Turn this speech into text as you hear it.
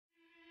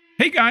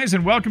Hey guys,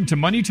 and welcome to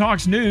Money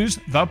Talks News,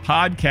 the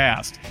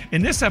podcast.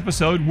 In this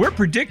episode, we're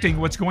predicting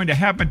what's going to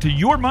happen to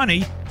your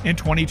money in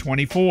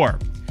 2024.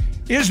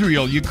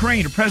 Israel,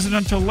 Ukraine, a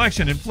presidential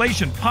election,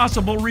 inflation,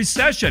 possible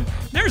recession.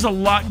 There's a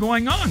lot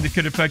going on that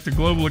could affect the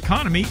global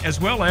economy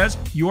as well as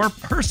your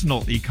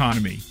personal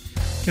economy.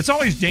 It's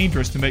always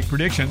dangerous to make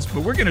predictions,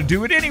 but we're going to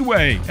do it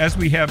anyway, as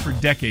we have for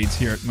decades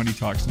here at Money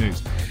Talks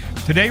News.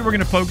 Today, we're going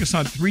to focus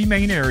on three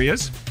main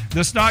areas: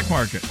 the stock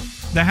market,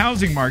 the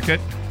housing market,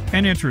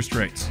 and interest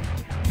rates.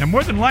 Now,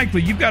 more than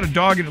likely, you've got a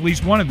dog in at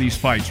least one of these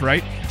fights,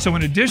 right? So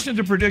in addition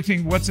to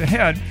predicting what's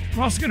ahead,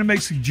 we're also going to make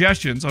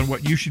suggestions on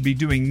what you should be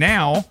doing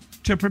now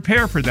to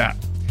prepare for that.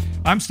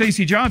 I'm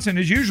Stacey Johnson,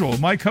 as usual.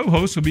 My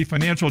co-host will be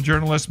financial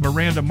journalist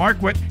Miranda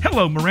Marquardt.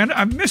 Hello, Miranda.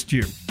 I've missed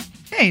you.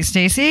 Hey,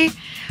 Stacey.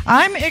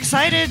 I'm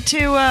excited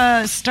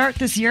to start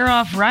this year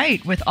off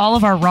right with all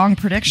of our wrong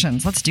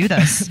predictions. Let's do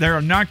this.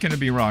 They're not going to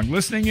be wrong.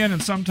 Listening in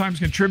and sometimes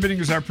contributing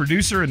is our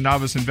producer and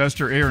novice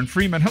investor, Aaron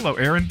Freeman. Hello,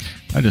 Aaron.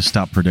 I just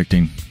stopped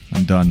predicting.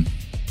 I'm done.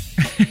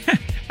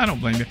 I don't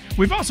blame you.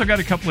 We've also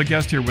got a couple of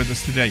guests here with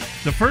us today.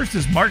 The first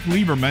is Mark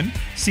Lieberman,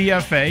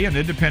 CFA, an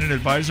independent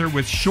advisor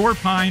with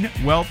Shorepine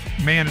Wealth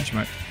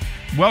Management.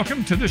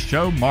 Welcome to the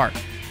show, Mark.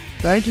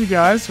 Thank you,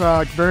 guys.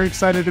 Very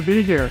excited to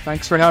be here.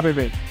 Thanks for having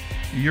me.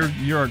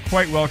 You're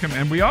quite welcome.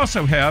 And we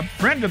also have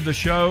friend of the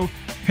show,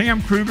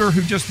 Pam Kruger,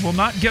 who just will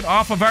not get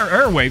off of our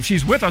airwaves.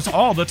 She's with us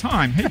all the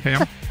time. Hey,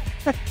 Pam.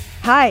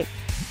 Hi.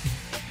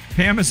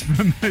 Pam is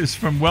from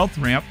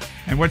WealthRamp,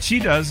 and what she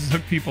does is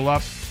hook people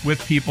up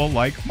with people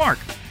like Mark.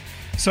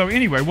 So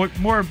anyway,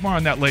 more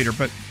on that later.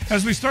 But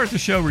as we start the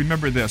show,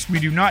 remember this: we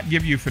do not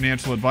give you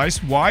financial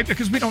advice. Why?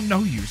 Because we don't know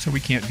you, so we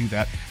can't do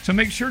that. So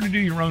make sure to do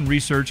your own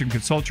research and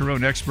consult your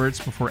own experts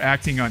before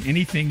acting on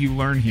anything you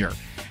learn here.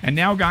 And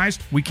now, guys,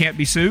 we can't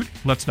be sued.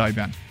 Let's dive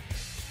in.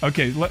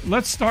 Okay,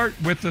 let's start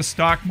with the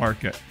stock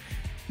market.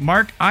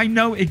 Mark, I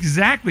know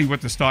exactly what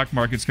the stock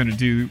market's going to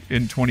do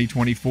in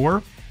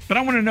 2024, but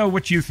I want to know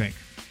what you think.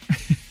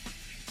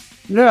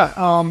 Yeah,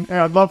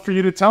 I'd love for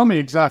you to tell me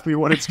exactly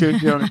what it's going to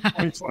do in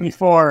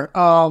 2024.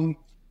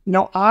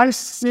 I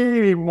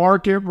see a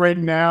market right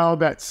now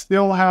that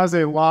still has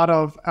a lot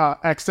of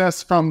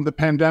excess from the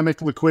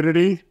pandemic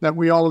liquidity that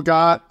we all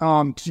got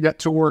to get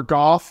to work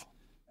off.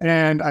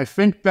 And I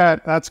think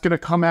that that's going to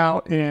come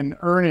out in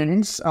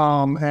earnings.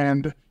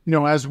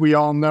 As we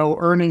all know,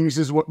 earnings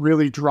is what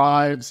really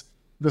drives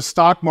the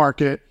stock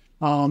market.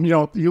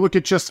 You look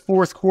at just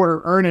fourth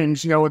quarter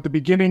earnings, at the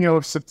beginning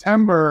of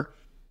September,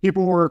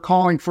 people were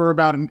calling for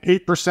about an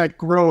 8%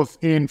 growth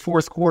in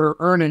fourth quarter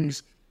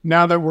earnings.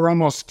 Now that we're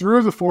almost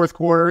through the fourth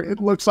quarter,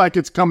 it looks like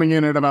it's coming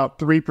in at about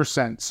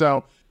 3%.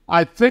 So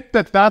I think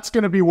that that's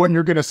going to be what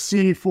you're going to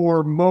see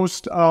for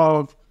most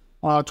of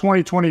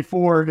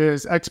 2024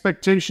 is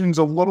expectations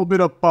a little bit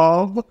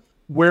above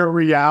where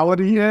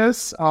reality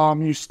is.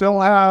 You still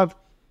have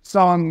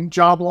some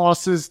job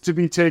losses to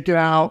be taken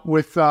out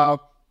with,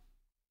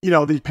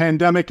 the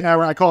pandemic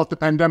era. I call it the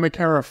pandemic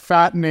era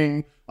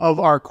fattening of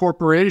our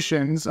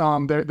corporations.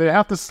 They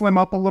have to slim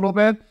up a little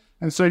bit.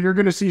 And so you're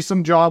going to see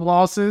some job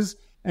losses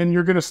and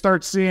you're going to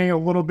start seeing a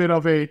little bit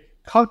of a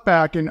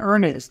cutback in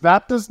earnings.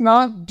 That does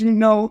not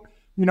denote,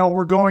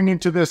 we're going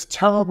into this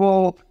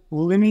terrible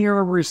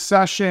linear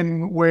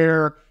recession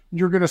where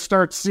you're going to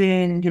start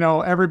seeing,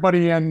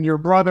 everybody and your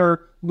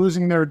brother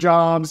losing their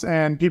jobs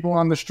and people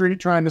on the street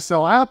trying to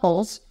sell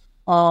apples.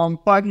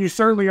 But you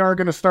certainly are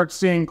going to start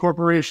seeing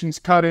corporations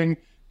cutting,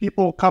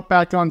 people cut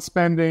back on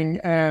spending,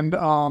 and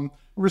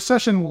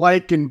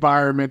recession-like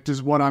environment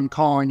is what I'm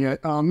calling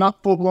it.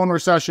 Not full-blown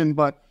recession,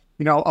 but,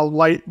 a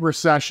light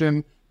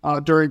recession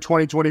during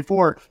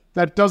 2024.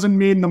 That doesn't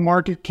mean the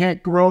market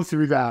can't grow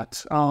through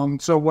that.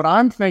 So what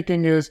I'm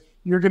thinking is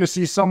you're going to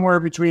see somewhere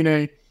between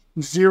a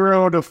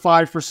 0 to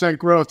 5%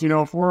 growth.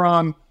 If we're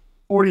on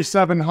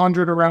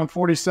 4,700, around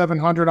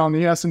 4,700 on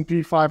the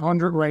S&P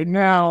 500 right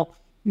now,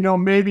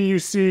 maybe you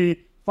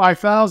see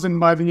 5,000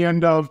 by the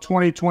end of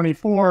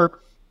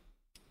 2024,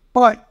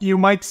 but you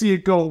might see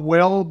it go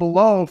well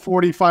below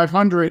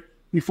 4,500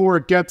 before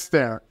it gets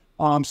there.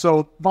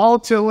 So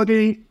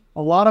volatility,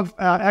 a lot of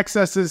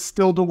excesses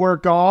still to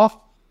work off,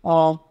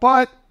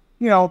 but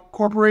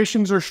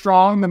corporations are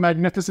strong. The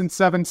Magnificent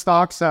Seven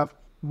stocks have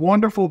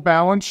wonderful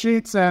balance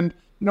sheets, and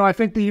I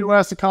think the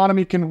U.S.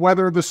 economy can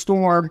weather the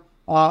storm,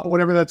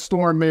 whatever that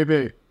storm may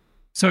be.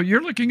 So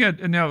you're looking at,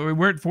 now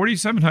we're at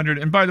 4,700.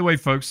 And by the way,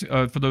 folks,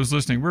 for those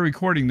listening, we're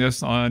recording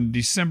this on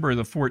December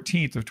the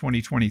 14th of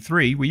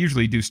 2023. We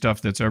usually do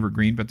stuff that's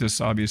evergreen, but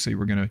this obviously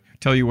we're going to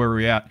tell you where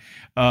we're at.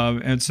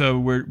 And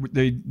so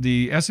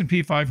the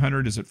S&P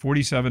 500 is at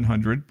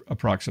 4,700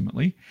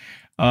 approximately.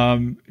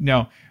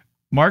 Now,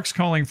 Mark's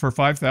calling for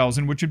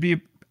 5,000, which would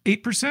be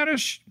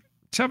 8%-ish,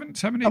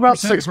 7-8%? About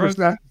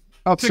 6%.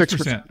 About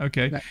 6%.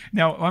 Okay. Yeah.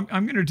 Now,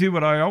 I'm going to do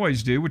what I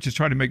always do, which is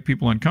try to make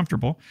people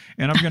uncomfortable.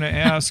 And I'm going to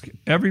ask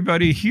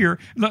everybody here.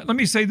 Let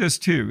me say this,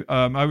 too.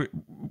 I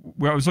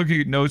was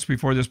looking at notes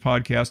before this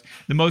podcast.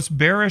 The most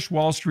bearish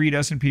Wall Street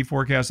S&P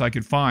forecast I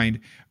could find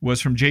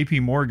was from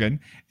J.P. Morgan.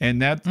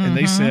 And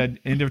they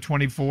said end of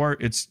 24,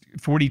 it's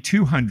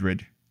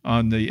 4,200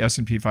 on the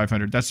S&P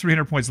 500. That's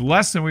 300 points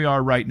less than we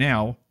are right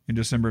now in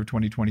December of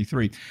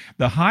 2023.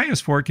 The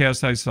highest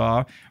forecast I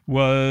saw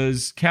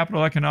was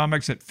Capital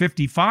Economics at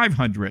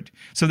 5,500.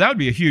 So that would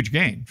be a huge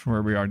gain from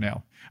where we are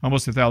now.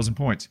 Almost 1,000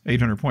 points,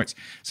 800 points.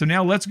 So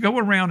now let's go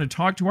around and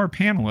talk to our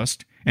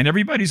panelists, and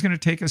everybody's going to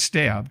take a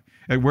stab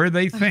at where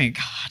they think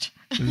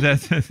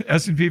that the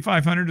S&P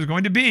 500 is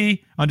going to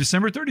be on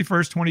December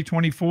 31st,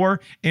 2024.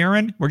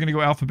 Aaron, we're going to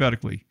go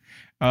alphabetically.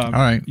 All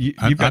right.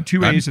 You've got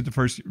two A's at the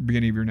first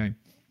beginning of your name.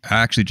 I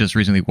actually just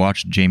recently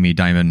watched Jamie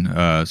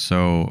Dimon,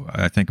 so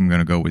I think I'm going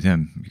to go with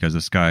him because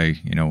this guy,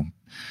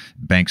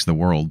 banks the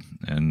world,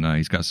 and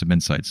he's got some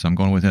insights. So I'm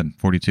going with him,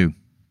 42.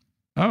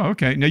 Oh,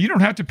 okay. Now, you don't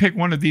have to pick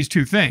one of these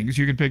two things.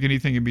 You can pick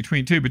anything in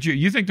between, too. But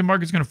you think the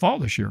market's going to fall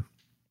this year?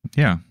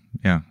 Yeah.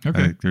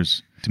 Okay.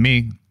 To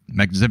me,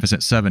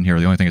 Magnificent Seven here,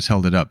 the only thing that's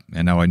held it up.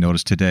 And now I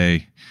noticed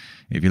today,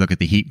 if you look at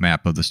the heat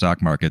map of the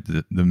stock market,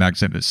 the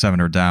Magnificent Seven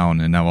are down,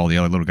 and now all the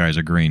other little guys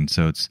are green.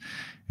 So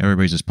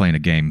everybody's just playing a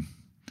game.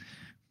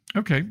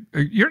 Okay.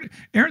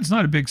 Aaron's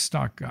not a big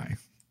stock guy.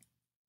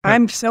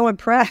 I'm so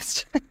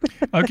impressed.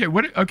 Okay,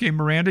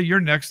 Miranda, you're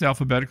next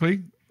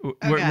alphabetically.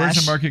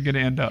 Where's the market going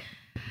to end up?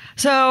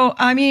 So,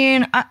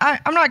 I'm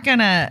not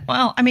gonna.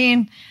 Well,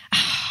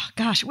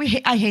 gosh,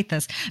 I hate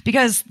this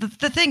because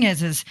the thing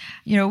is,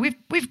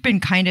 we've been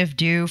kind of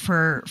due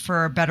for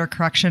a better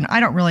correction. I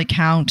don't really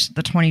count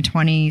the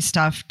 2020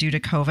 stuff due to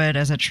COVID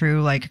as a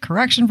true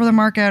correction for the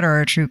market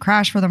or a true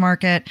crash for the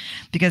market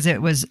because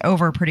it was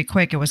over pretty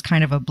quick. It was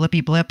kind of a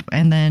blippy blip,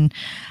 and then,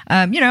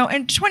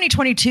 and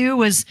 2022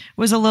 was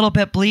a little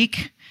bit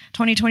bleak.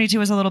 2022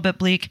 was a little bit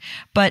bleak,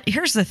 but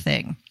here's the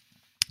thing.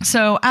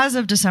 So as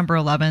of December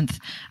 11th,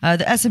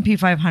 the S&P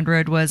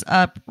 500 was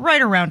up right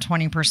around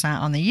 20%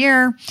 on the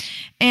year.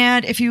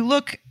 And if you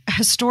look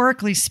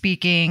historically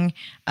speaking,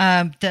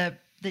 the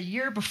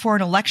year before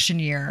an election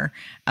year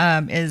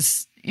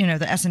is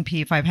the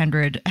S&P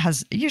 500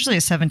 has usually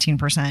a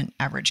 17%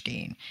 average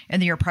gain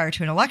in the year prior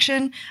to an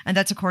election. And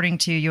that's according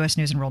to U.S.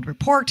 News and World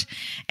Report.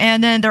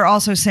 And then they're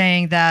also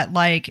saying that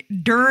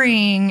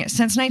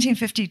since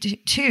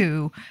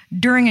 1952,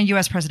 during a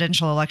U.S.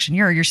 presidential election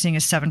year, you're seeing a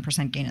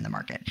 7% gain in the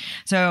market.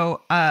 So,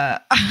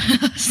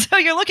 so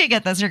you're looking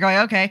at this, you're going,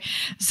 okay,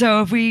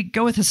 so if we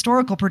go with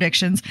historical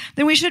predictions,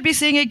 then we should be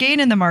seeing a gain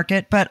in the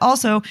market. But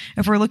also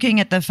if we're looking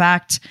at the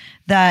fact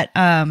that,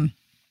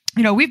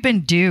 we've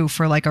been due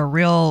for a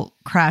real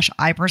crash,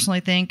 I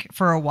personally think,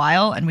 for a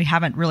while, and we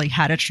haven't really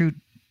had a true,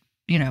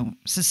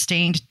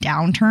 sustained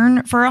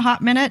downturn for a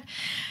hot minute.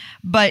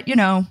 But,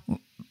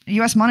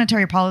 U.S.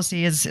 monetary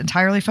policy is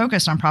entirely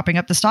focused on propping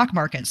up the stock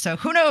market. So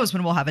who knows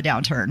when we'll have a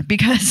downturn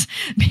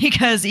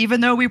because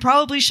even though we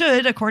probably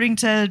should, according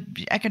to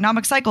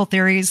economic cycle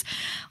theories,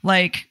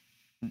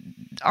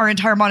 our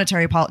entire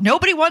monetary policy.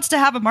 Nobody wants to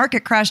have a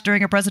market crash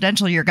during a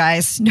presidential year,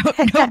 guys.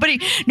 Nobody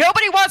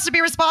wants to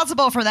be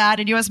responsible for that,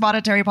 and U.S.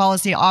 monetary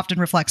policy often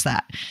reflects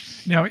that.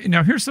 Now,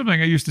 here's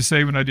something I used to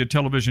say when I did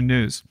television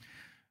news.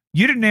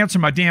 You didn't answer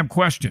my damn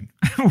question.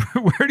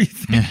 Where do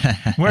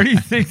you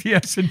think the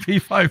S&P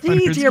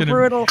 500 is going to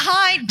brutal.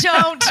 I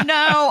don't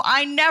know.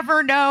 I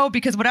never know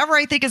because whatever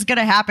I think is going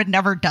to happen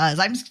never does.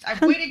 I'm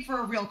waiting for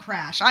a real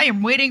crash. I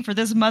am waiting for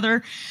this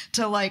mother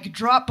to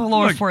drop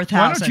below 4,000.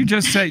 Why don't you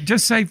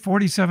just say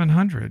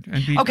 4,700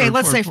 and be okay?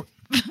 Let's say.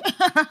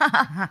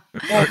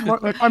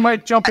 I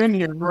might jump in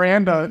here,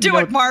 Miranda. Do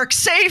it, Mark.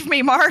 Save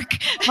me, Mark.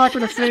 I'm not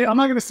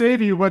going to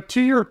save you, but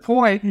to your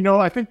point,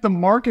 I think the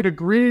market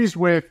agrees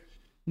with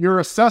your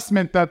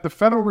assessment that the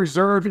Federal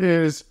Reserve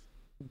is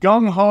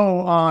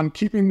gung-ho on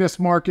keeping this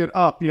market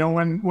up.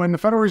 When the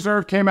Federal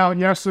Reserve came out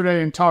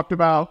yesterday and talked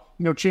about,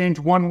 change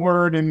one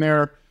word in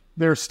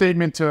their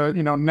statement to,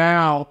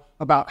 now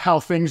about how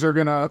things are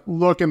going to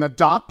look, and the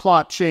dot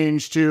plot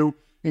change to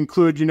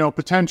include,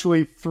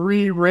 potentially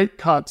 3 rate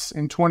cuts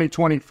in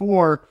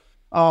 2024.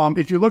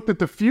 If you looked at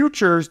the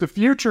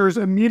futures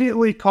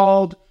immediately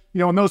called,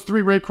 and those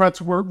 3 rate cuts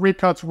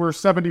were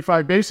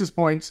 75 basis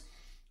points.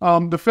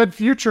 The Fed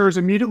futures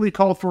immediately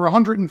called for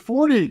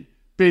 140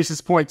 basis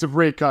points of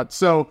rate cuts.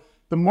 So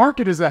the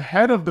market is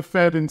ahead of the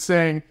Fed in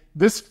saying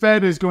this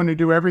Fed is going to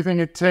do everything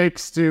it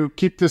takes to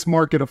keep this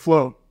market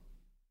afloat.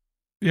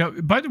 Yeah.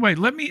 By the way,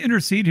 let me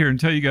intercede here and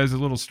tell you guys a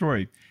little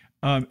story.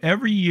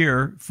 Every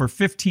year for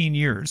 15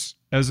 years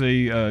as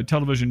a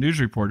television news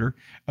reporter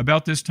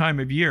about this time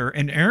of year,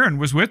 and Aaron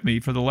was with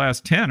me for the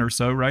last 10 or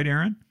so, right,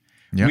 Aaron?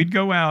 Yeah. We'd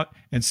go out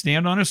and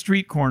stand on a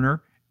street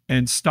corner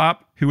and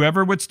stop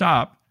whoever would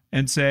stop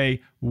and say,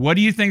 what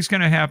do you think is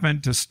going to happen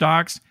to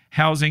stocks,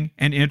 housing,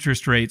 and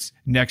interest rates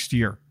next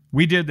year?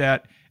 We did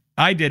that.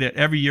 I did it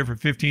every year for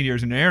 15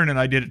 years, and Aaron and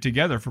I did it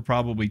together for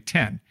probably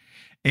 10.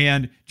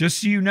 And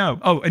just so you know,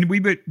 and we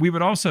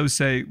would also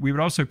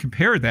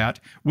compare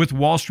that with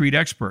Wall Street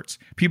experts,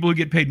 people who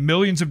get paid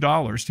millions of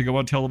dollars to go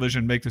on television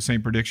and make the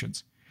same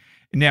predictions.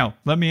 Now,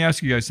 let me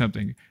ask you guys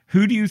something.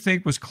 Who do you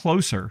think was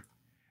closer,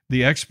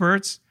 the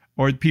experts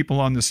or the people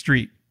on the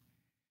street?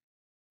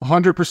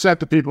 100%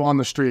 the people on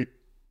the street.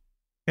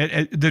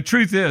 The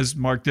truth is,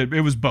 Mark, that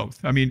it was both.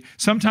 I mean,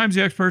 sometimes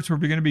the experts were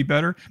going to be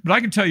better, but I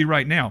can tell you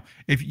right now,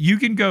 if you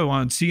can go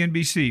on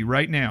CNBC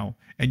right now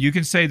and you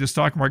can say the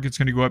stock market's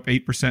going to go up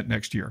 8%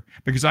 next year,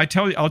 because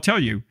I'll tell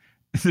you,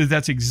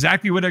 that's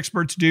exactly what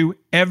experts do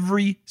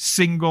every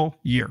single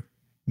year.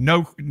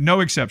 No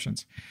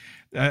exceptions.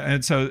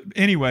 And so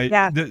anyway,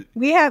 yeah,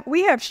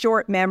 we have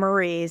short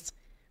memories.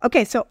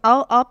 Okay, so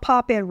I'll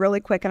pop in really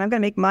quick, and I'm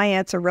going to make my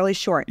answer really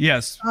short.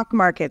 Yes. Stock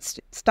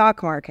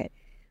market.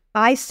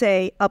 I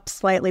say up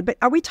slightly, but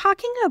are we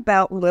talking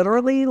about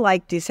literally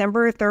like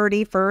December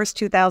 31st,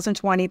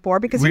 2024?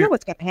 Because you know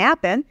what's going to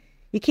happen.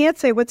 You can't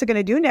say what's it going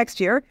to do next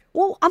year.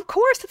 Well, of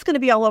course it's going to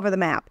be all over the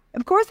map.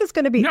 Of course it's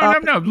going to be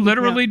No.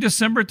 Literally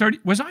December 30.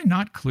 Was I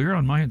not clear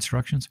on my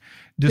instructions?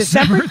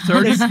 December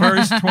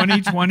 31st,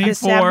 2024.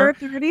 December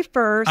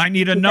 31st. I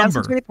need a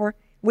number.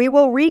 We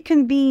will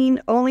reconvene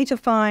only to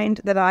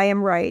find that I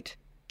am right.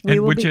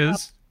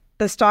 The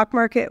stock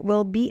market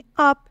will be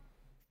up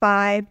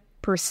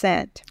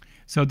 5%.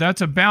 So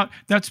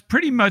that's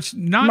pretty much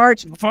not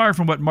marginal. Far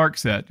from what Mark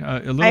said. A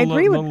little, I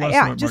agree with less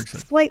that. than what Just Mark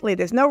said. Slightly.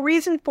 There's no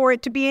reason for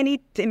it to be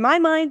in my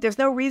mind, there's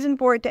no reason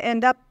for it to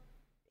end up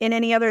in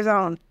any other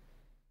zone.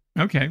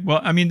 Okay.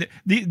 Well, I mean,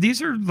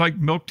 these are like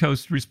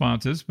milquetoast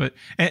responses, but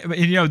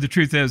the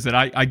truth is that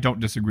I don't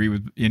disagree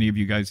with any of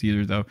you guys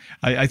either, though.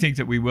 I think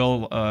that we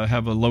will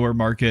have a lower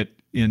market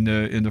in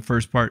the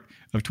first part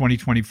of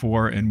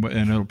 2024, and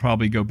it'll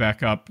probably go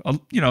back up,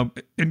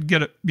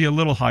 and be a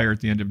little higher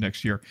at the end of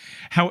next year.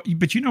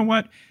 But you know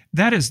what?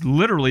 That is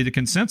literally the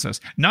consensus,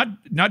 not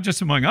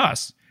just among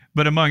us,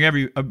 but among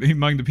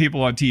the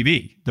people on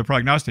TV, the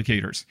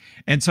prognosticators.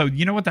 And so,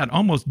 you know what? That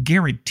almost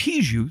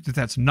guarantees you that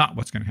that's not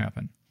what's going to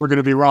happen. We're going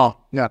to be wrong.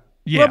 Yeah.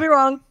 We'll be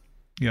wrong.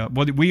 Yeah.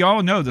 Well, we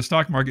all know the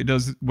stock market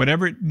does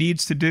whatever it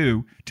needs to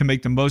do to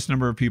make the most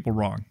number of people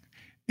wrong.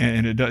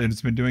 And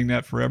it's been doing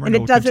that forever. And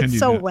it does it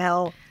so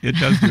well. It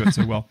does do it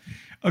so well.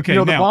 Okay.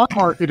 The bond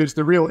market is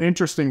the real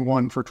interesting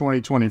one for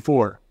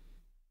 2024.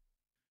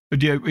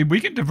 Yeah, we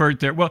can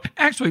divert there. Well,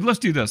 actually, let's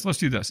do this.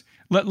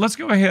 Let's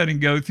go ahead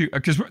and go through,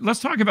 because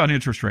let's talk about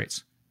interest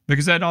rates,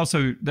 because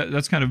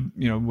that's kind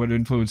of what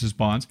influences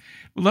bonds.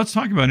 But let's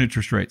talk about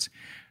interest rates.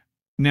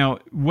 Now,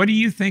 what do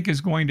you think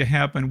is going to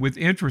happen with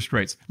interest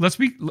rates? Let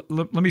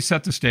me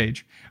set the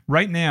stage.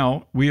 Right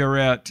now, we are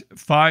at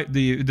 5.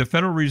 The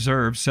Federal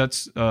Reserve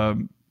sets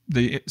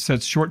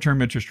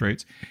short-term interest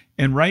rates,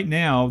 and right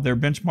now their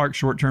benchmark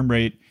short-term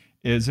rate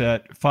is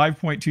at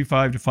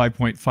 5.25 to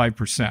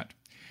 5.5%.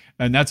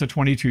 And that's a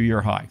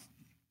 22-year high.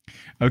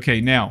 Okay,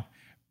 now,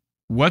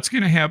 what's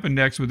going to happen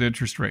next with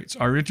interest rates?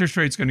 Are interest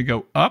rates going to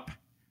go up,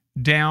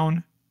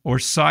 down, or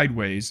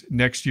sideways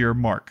next year,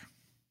 Mark?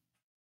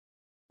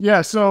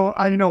 Yeah, so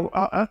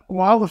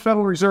while the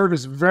Federal Reserve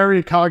is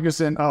very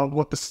cognizant of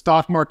what the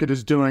stock market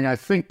is doing, I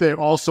think they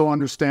also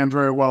understand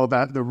very well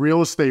that the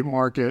real estate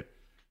market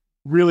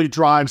really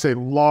drives a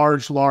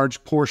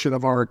large portion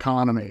of our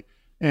economy.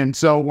 And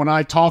so when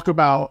I talk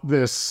about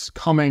this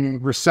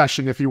coming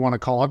recession, if you want to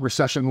call it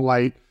recession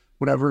light,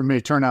 whatever it may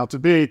turn out to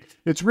be,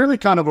 it's really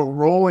kind of a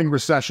rolling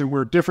recession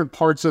where different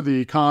parts of the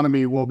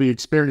economy will be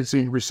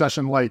experiencing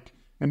recession-like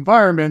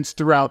environments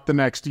throughout the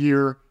next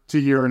year to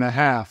year and a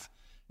half.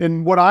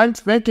 And what I'm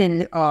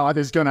thinking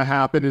is going to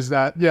happen is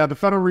that, the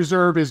Federal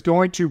Reserve is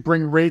going to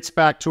bring rates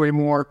back to a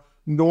more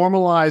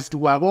normalized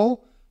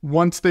level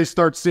once they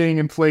start seeing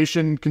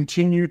inflation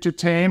continue to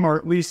tame, or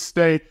at least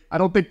stay. I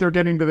don't think they're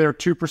getting to their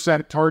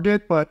 2%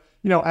 target, but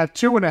at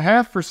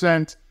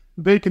 2.5%,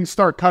 they can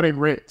start cutting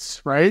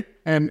rates, right?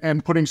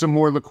 And putting some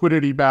more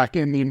liquidity back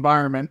in the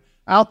environment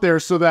out there,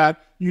 so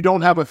that you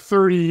don't have a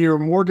 30-year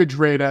mortgage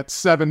rate at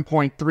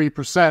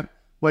 7.3%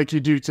 like you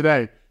do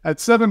today. At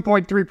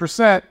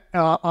 7.3%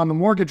 on the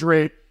mortgage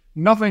rate,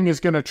 nothing is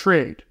going to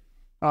trade.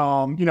 At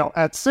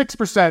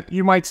 6%,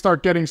 you might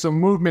start getting some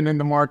movement in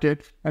the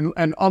market and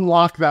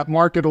unlock that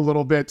market a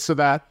little bit so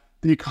that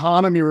the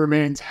economy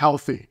remains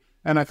healthy.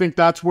 And I think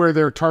that's where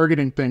they're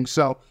targeting things.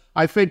 So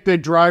I think they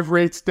drive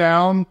rates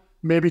down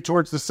maybe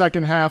towards the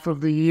second half of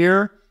the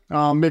year,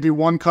 maybe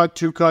 1 cut,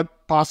 2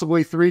 cut,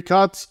 possibly 3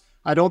 cuts.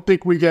 I don't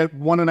think we get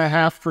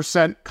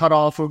 1.5% cut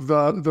off of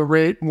the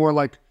rate, more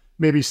like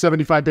maybe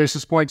 75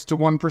 basis points to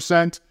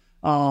 1%.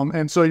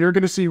 And so you're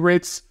going to see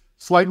rates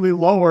slightly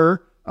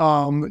lower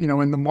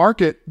in the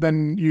market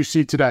than you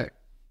see today.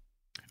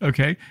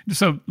 Okay.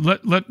 So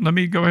let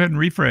me go ahead and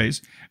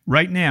rephrase.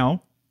 Right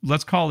now,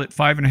 let's call it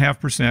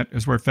 5.5%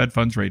 is where Fed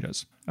funds rate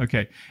is.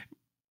 Okay.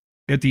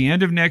 At the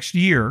end of next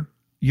year,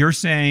 you're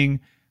saying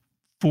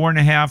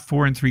 4.5%,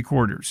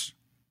 4.75%.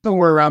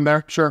 Somewhere around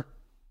there. Sure.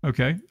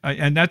 Okay.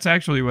 And that's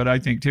actually what I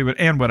think too,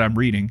 and what I'm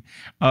reading.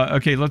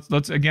 Okay.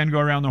 Let's again go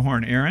around the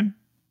horn. Aaron?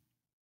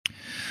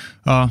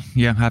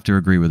 Yeah, I have to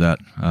agree with that.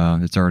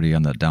 It's already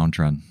on that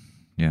downtrend.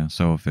 Yeah.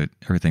 So if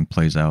everything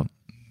plays out,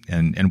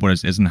 and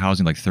isn't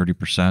housing like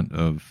 30%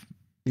 of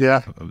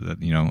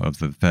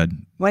the Fed?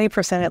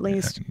 20% at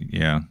least.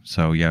 Yeah.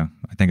 So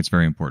I think it's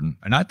very important.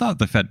 And I thought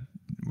the Fed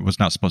was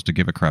not supposed to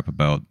give a crap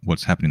about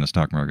what's happening in the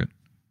stock market.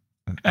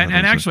 And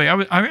actually,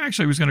 I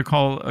actually was going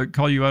to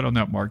call you out on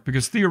that, Mark,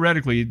 because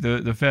theoretically,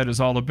 the Fed is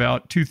all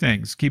about two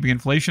things: keeping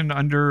inflation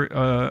under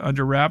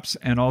wraps,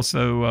 and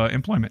also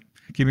employment,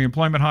 keeping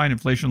employment high and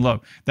inflation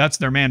low. That's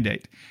their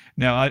mandate.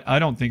 Now, I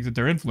don't think that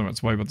they're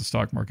influenced by what the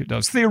stock market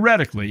does.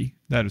 Theoretically,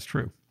 that is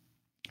true.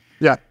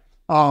 Yeah,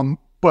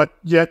 but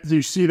yet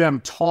you see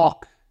them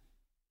talk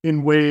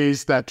in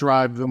ways that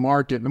drive the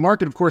market. The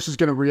market, of course, is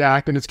going to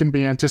react, and it's going to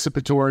be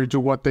anticipatory to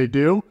what they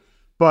do.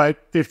 But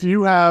if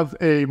you have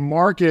a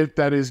market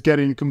that is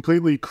getting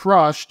completely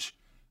crushed,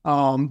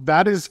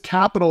 that is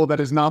capital that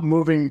is not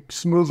moving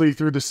smoothly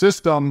through the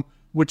system,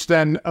 which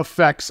then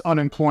affects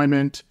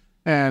unemployment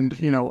and,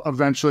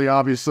 eventually,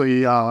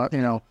 obviously,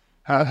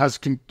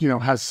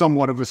 has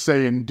somewhat of a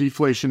say in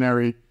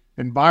deflationary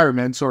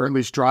environments, or at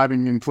least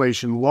driving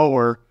inflation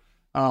lower.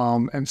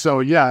 And so,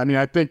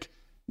 I think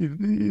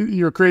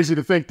you're crazy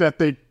to think that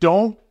they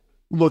don't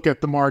look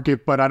at the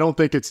market, but I don't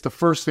think it's the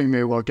first thing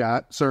they look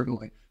at,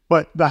 certainly.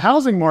 But the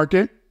housing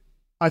market,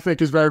 I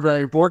think, is very,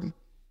 very important.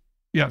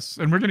 Yes,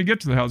 and we're going to get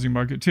to the housing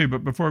market too.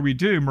 But before we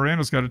do,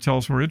 Miranda's got to tell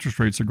us where interest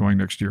rates are going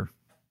next year.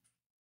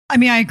 I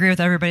mean, I agree with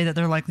everybody that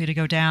they're likely to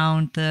go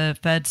down. The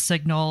Fed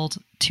signaled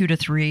 2 to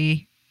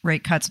 3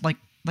 rate cuts, like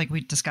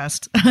we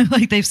discussed.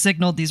 Like they've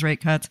signaled these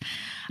rate cuts.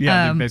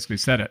 Yeah, they basically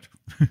said it.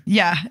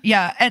 Yeah,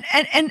 and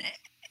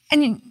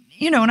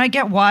and I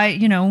get why,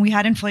 we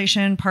had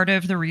inflation. Part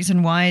of the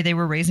reason why they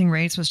were raising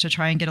rates was to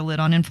try and get a lid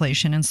on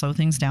inflation and slow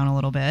things down a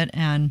little bit.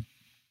 And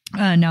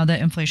now that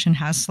inflation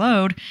has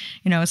slowed,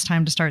 it's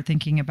time to start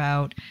thinking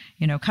about,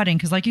 cutting.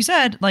 Because like you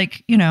said,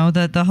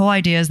 the whole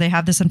idea is they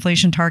have this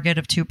inflation target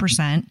of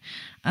 2%,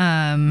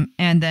 and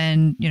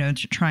then,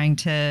 trying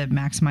to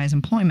maximize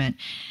employment.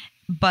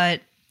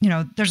 But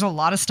there's a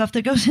lot of stuff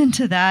that goes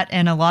into that,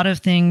 and a lot of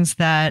things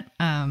that,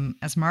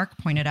 as Mark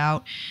pointed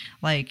out,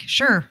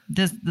 sure,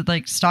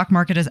 the stock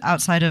market is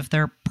outside of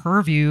their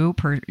purview,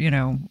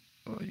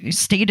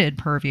 stated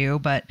purview,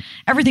 but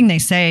everything they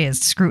say is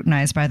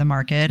scrutinized by the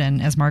market.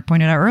 And as Mark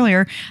pointed out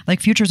earlier,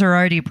 futures are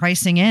already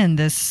pricing in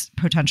this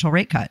potential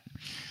rate cut.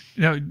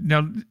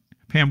 Now,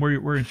 Pam, where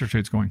are interest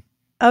rates going?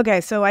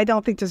 Okay, so I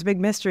don't think there's a big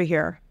mystery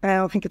here. I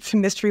don't think it's a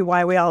mystery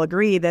why we all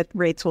agree that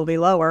rates will be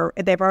lower.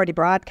 They've already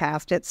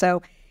broadcast it.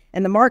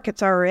 And the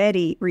market's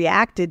already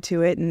reacted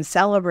to it and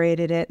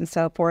celebrated it and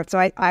so forth.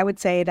 So I would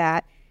say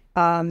that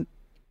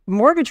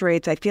mortgage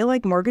rates, I feel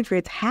like mortgage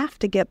rates have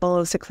to get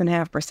below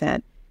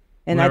 6.5%.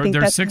 And I think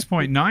they're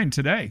 6.9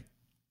 today.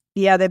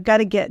 Yeah, they've got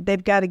to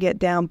get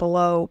down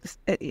below,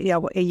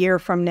 a year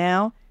from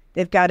now.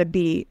 They've got to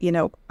be,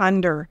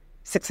 under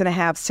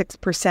 6.5%,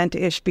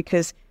 6%-ish,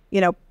 because,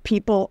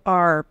 people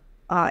are,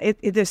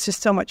 there's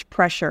just so much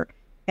pressure.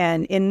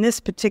 And in this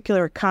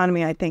particular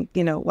economy, I think,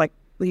 like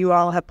you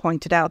all have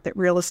pointed out, that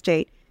real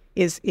estate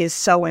is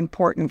so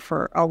important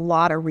for a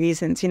lot of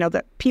reasons.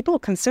 That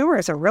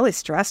consumers are really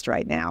stressed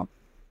right now.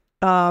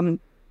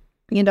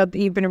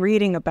 You've been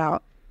reading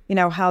about,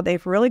 how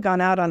they've really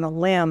gone out on a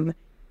limb,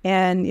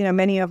 and,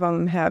 many of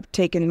them have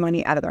taken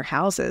money out of their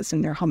houses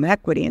and their home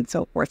equity and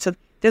so forth. So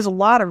there's a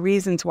lot of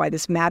reasons why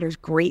this matters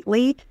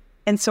greatly.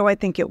 And so I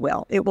think it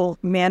will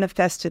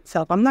manifest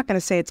itself. I'm not going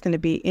to say it's going to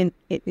be in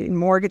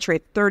mortgage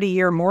rate.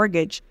 30-year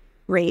mortgage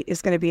rate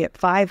is going to be at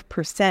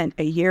 5%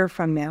 a year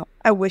from now.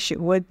 I wish it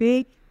would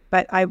be,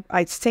 but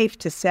it's safe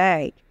to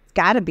say it's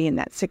got to be in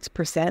that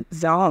 6%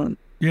 zone.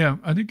 Yeah,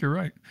 I think you're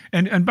right.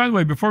 And by the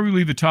way, before we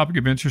leave the topic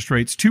of interest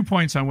rates, 2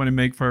 points I want to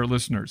make for our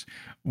listeners.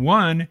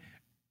 One,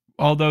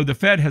 although the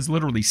Fed has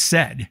literally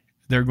said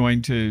they're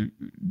going to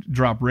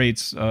drop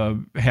rates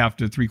 0.5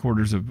 to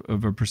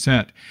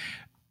 0.75%,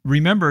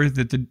 remember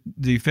that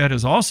the Fed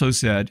has also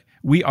said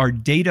we are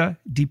data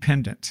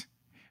dependent.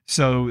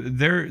 So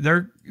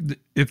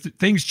if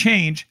things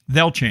change,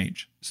 they'll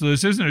change. So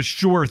this isn't a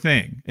sure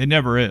thing. It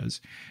never is.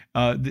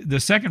 The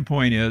second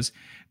point is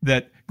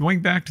that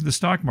going back to the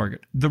stock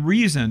market, the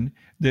reason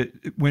the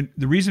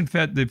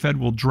Fed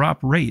will drop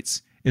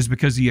rates is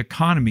because the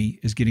economy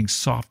is getting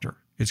softer.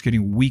 It's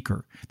getting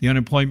weaker. The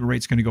unemployment rate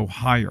is going to go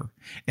higher.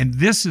 And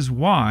this is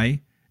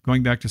why,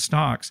 going back to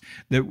stocks,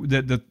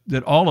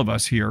 that all of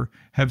us here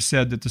have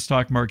said that the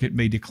stock market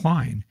may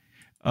decline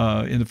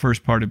in the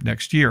first part of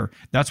next year.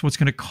 That's what's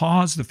going to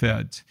cause the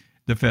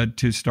Fed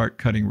to start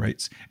cutting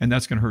rates, and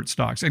that's going to hurt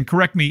stocks. And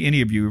correct me,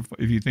 any of you,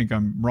 if you think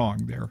I'm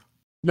wrong there.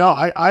 No,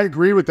 I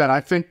agree with that. I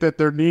think that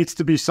there needs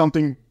to be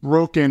something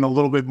broken a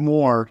little bit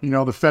more.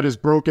 The Fed has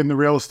broken the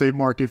real estate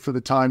market for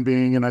the time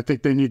being, and I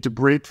think they need to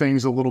break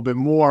things a little bit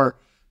more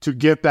to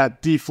get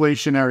that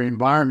deflationary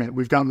environment.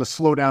 We've gotten the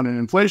slowdown in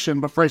inflation,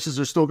 but prices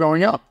are still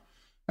going up.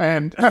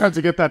 And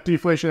to get that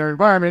deflationary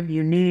environment,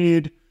 you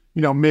need,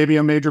 maybe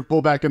a major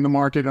pullback in the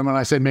market. And when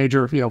I say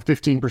major,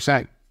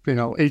 15%,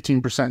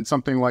 18%,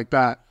 something like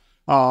that.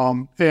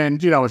 And,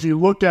 if you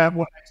look at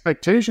what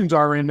expectations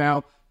are right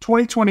now,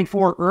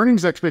 2024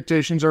 earnings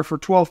expectations are for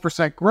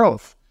 12%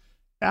 growth.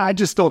 I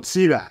just don't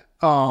see that.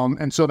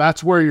 And so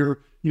that's where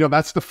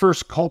that's the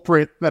first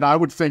culprit that I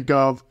would think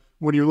of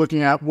when you're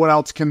looking at what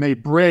else can they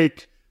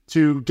break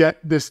to get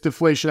this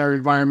deflationary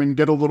environment,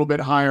 get a little bit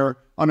higher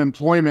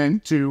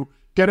unemployment to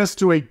get us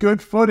to a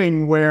good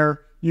footing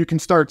where you can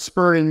start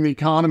spurring the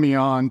economy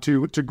on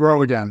to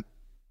grow again.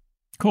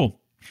 Cool.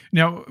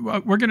 Now,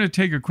 we're going to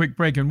take a quick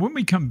break. And when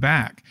we come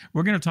back,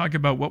 we're going to talk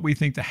about what we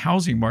think the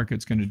housing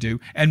market's going to do.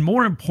 And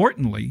more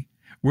importantly,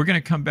 we're going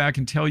to come back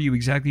and tell you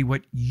exactly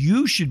what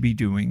you should be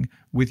doing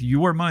with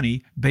your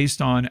money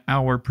based on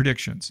our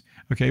predictions.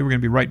 Okay, we're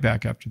going to be right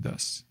back after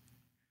this.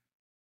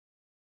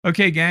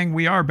 Okay, gang,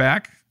 we are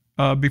back.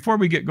 Before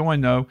we get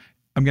going, though,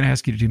 I'm going to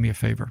ask you to do me a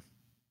favor.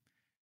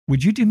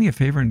 Would you do me a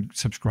favor and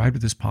subscribe to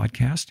this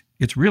podcast?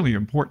 It's really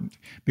important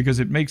because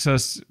it makes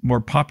us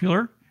more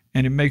popular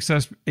and it makes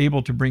us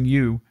able to bring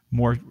you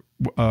more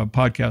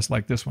podcasts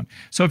like this one.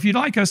 So if you'd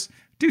like us,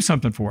 do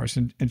something for us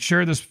and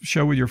share this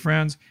show with your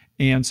friends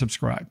and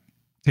subscribe.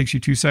 Takes you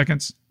 2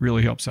 seconds,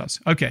 really helps us.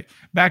 Okay,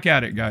 back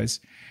at it, guys.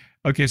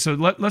 Okay, so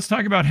let's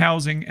talk about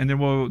housing, and then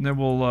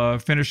we'll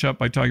finish up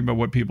by talking about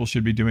what people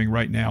should be doing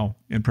right now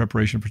in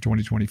preparation for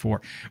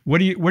 2024. Where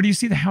do you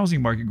see the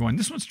housing market going?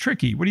 This one's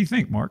tricky. What do you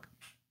think, Mark?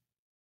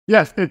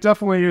 Yes, it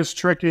definitely is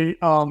tricky.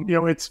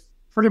 It's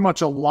pretty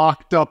much a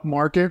locked up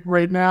market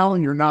right now,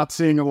 and you're not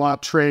seeing a lot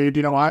of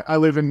trade. I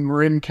live in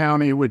Marin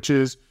County, which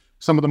is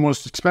some of the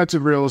most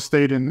expensive real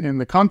estate in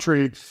the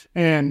country.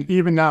 And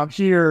even out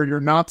here, you're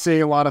not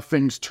seeing a lot of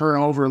things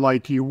turn over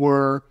like you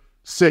were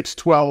 6,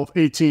 12,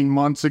 18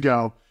 months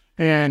ago.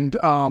 And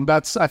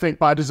that's, I think,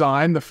 by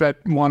design. The Fed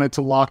wanted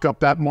to lock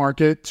up that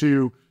market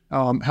to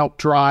help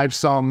drive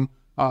some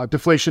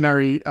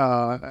deflationary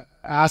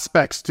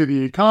aspects to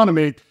the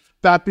economy.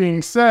 That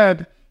being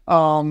said,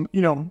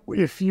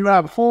 if you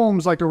have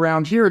homes like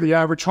around here, the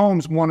average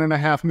home's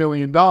 $1.5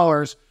 million.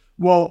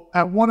 Well,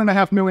 at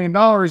 $1.5 million,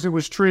 it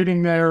was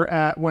trading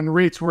there when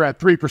rates were at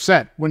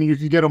 3%, when you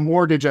could get a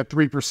mortgage at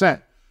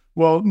 3%.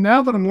 Well,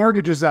 now that a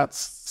mortgage is at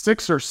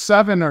 6 or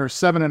 7 or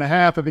 7.5,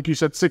 I think you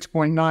said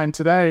 6.9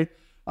 today,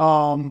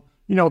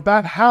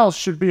 that house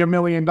should be $1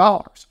 million.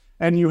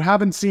 And you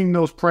haven't seen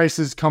those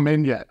prices come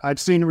in yet. I've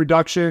seen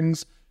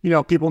reductions,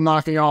 people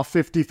knocking off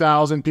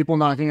 50,000, people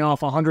knocking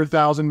off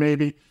 100,000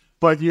 maybe,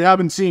 but you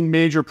haven't seen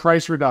major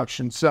price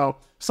reductions. So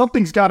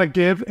something's got to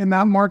give in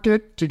that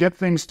market to get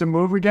things to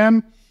move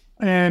again.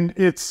 And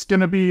it's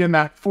going to be in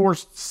that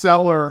forced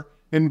seller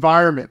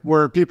environment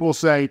where people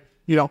say,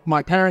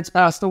 my parents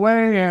passed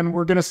away and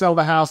we're going to sell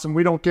the house and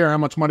we don't care how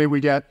much money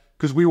we get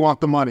because we want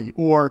the money.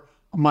 Or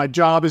my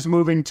job is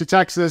moving to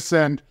Texas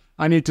and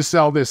I need to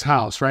sell this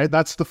house, right?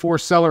 That's the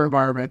forced seller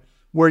environment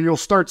where you'll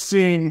start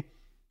seeing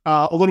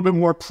a little bit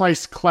more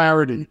price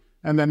clarity,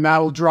 and then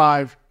that'll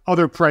drive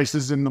other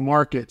prices in the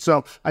market.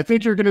 So I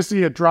think you're going to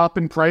see a drop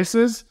in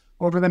prices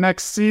over the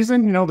next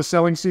season. The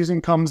selling season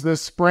comes this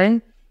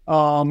spring,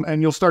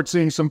 and you'll start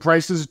seeing some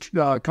prices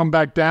come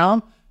back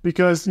down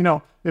because,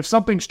 if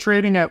something's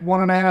trading at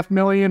 $1.5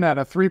 million at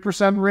a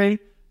 3% rate,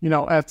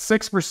 at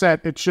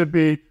 6%, it should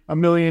be $1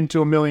 million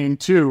to $1.2 million,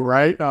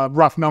 right?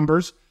 Rough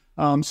numbers.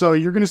 So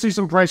you're going to see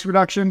some price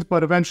reductions,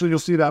 but eventually you'll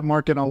see that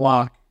market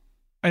unlock.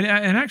 And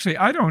actually,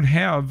 I don't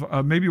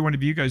have, maybe one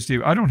of you guys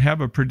do, I don't have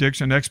a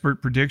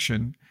expert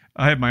prediction.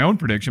 I have my own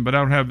prediction, but I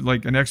don't have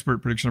like an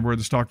expert prediction of where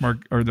the stock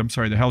market,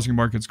 the housing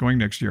market's going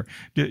next year.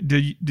 Do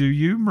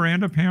you,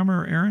 Miranda, Pam,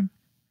 or Aaron?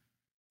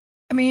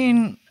 I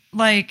mean,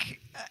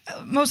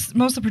 most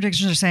of the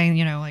predictions are saying,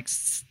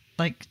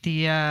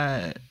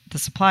 the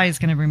supply is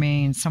going to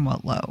remain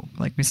somewhat low.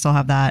 We still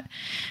have that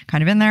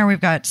kind of in there. We've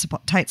got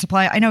tight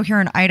supply. I know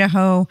here in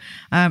Idaho,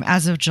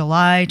 as of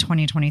July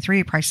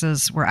 2023,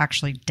 prices were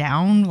actually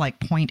down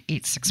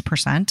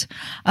 0.86%.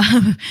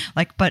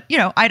 But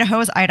Idaho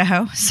is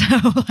Idaho, so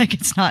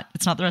it's not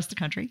the rest of the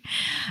country.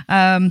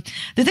 The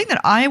thing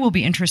that I will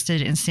be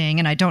interested in seeing,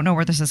 and I don't know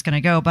where this is going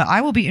to go, but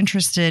I will be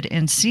interested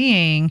in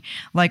seeing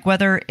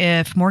whether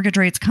if mortgage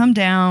rates come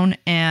down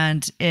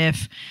and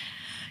if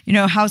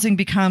housing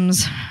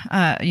becomes,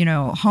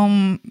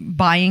 home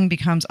buying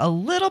becomes a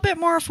little bit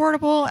more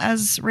affordable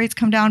as rates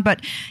come down.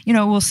 But,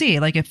 we'll see.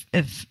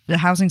 If the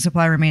housing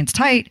supply remains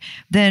tight,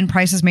 then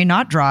prices may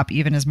not drop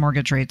even as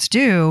mortgage rates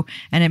do,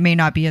 and it may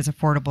not be as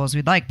affordable as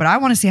we'd like. But I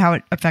want to see how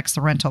it affects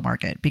the rental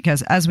market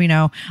because, as we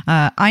know,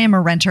 I am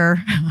a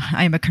renter.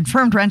 I am a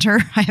confirmed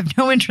renter. I have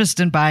no interest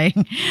in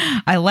buying.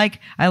 I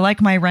like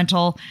my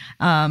rental,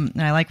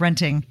 and I like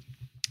renting.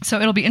 So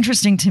it'll be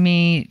interesting to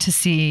me to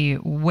see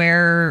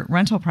where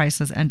rental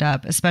prices end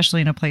up,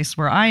 especially in a place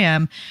where I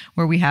am,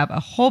 where we have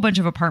a whole bunch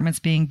of apartments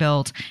being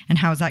built, and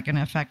how is that going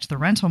to affect the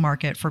rental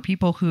market for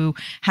people who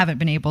haven't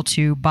been able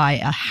to buy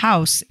a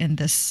house in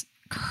this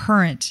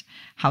current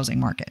housing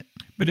market.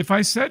 But if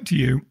I said to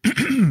you,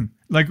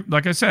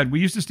 like I said, we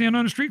used to stand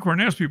on a street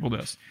corner and ask people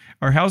this: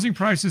 are housing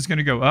prices going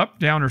to go up,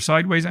 down, or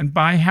sideways, and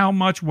by how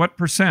much? What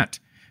percent?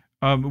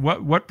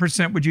 What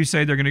percent would you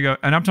say they're going to go?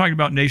 And I'm talking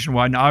about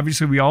nationwide. Now,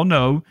 obviously, we all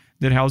know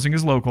that housing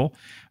is local.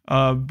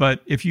 But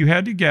if you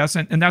had to guess,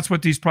 and that's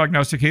what these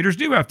prognosticators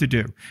do have to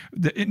do.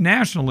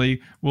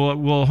 Nationally,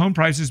 will home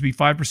prices be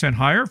 5%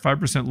 higher,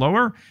 5%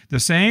 lower, the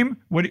same?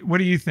 What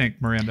do you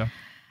think, Miranda?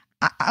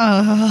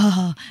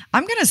 I'm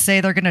going to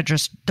say they're going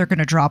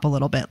to drop a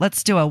little bit.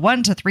 Let's do a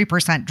 1 to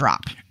 3%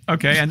 drop.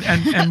 Okay,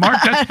 and Mark,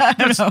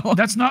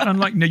 that's not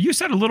unlike. Now you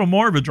said a little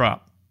more of a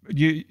drop.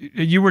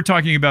 You were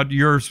talking about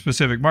your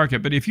specific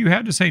market, but if you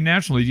had to say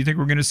nationally, do you think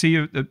we're going to see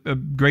a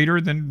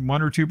greater than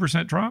 1 or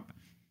 2% drop?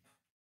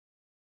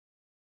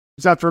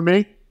 Is that for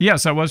me?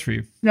 Yes, that was for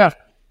you. Yeah.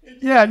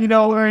 Yeah,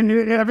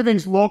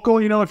 everything's local.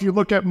 If you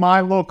look at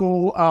my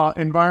local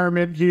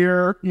environment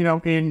here,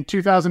 in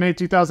 2008,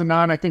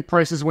 2009, I think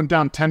prices went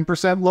down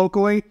 10%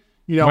 locally.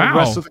 Wow,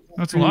 rest of the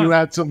country,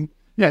 that's a lot.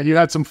 You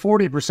had some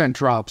 40%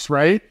 drops,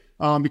 right?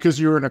 Because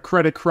you're in a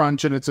credit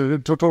crunch and it's a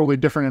totally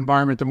different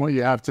environment than what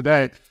you have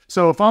today.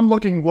 So if I'm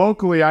looking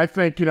locally, I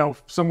think,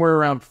 somewhere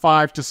around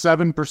 5 to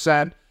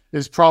 7%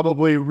 is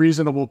probably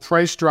reasonable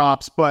price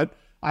drops. But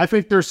I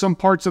think there's some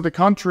parts of the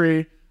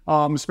country,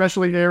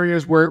 especially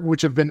areas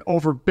which have been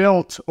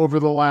overbuilt over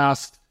the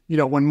last,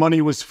 when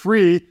money was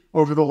free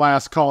over the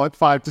last, call it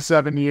 5 to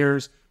 7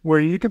 years, where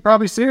you could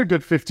probably see a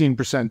good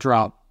 15%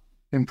 drop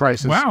in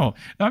prices. Wow.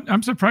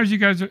 I'm surprised you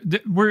guys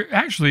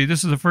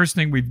this is the first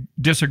thing we've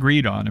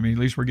disagreed on. I mean, at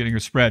least we're getting a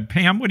spread.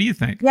 Pam, what do you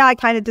think? Yeah, I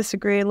kind of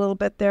disagree a little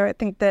bit there. I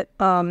think that,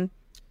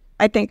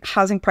 I think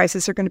housing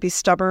prices are going to be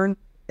stubborn.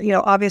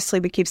 Obviously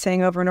we keep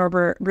saying over and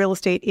over, real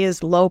estate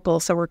is local.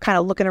 So we're kind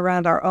of looking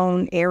around our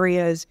own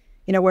areas,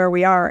 where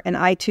we are. And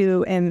I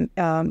too am,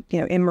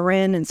 in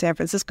Marin and San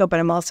Francisco, but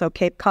I'm also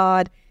Cape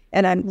Cod.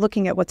 And I'm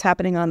looking at what's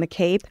happening on the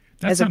Cape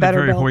as a better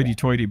very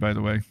hoity-toyty, by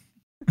the way.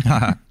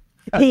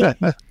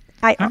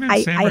 I'm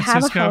in San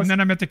Francisco, and then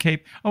I'm at the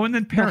Cape. Oh, and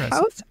then Paris. A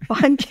house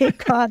on Cape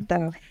Cod,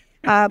 though.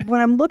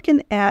 When I'm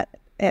looking at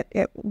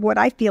what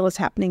I feel is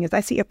happening is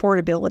I see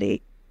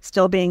affordability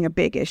still being a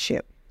big issue.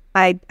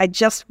 I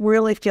just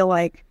really feel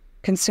like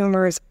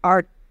consumers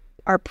are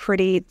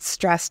pretty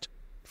stressed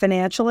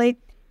financially,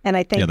 and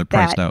I think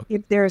that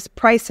if there's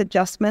price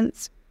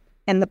adjustments,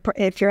 and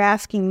if you're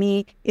asking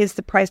me, is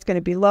the price going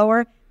to be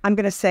lower? I'm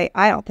going to say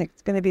I don't think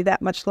it's going to be that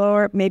much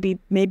lower, maybe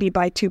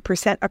by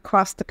 2%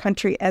 across the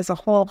country as a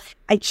whole.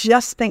 I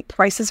just think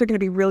prices are going to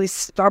be really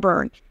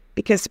stubborn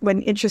because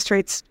when interest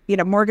rates,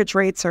 mortgage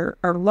rates are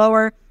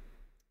lower,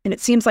 and it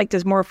seems like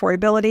there's more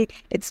affordability,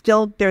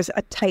 there's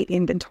a tight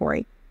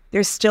inventory.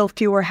 There's still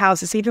fewer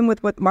houses, even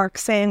with what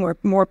Mark's saying, where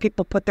more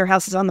people put their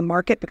houses on the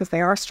market because they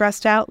are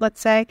stressed out,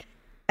 let's say.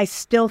 I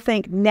still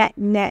think net,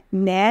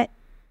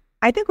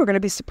 I think we're going to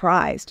be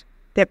surprised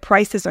that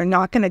prices are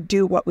not going to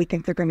do what we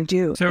think they're going to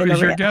do. So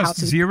is your guess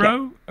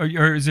zero? Or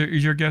is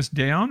your guess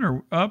down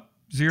or up?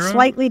 Zero?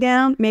 Slightly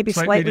down, maybe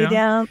slightly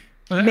down.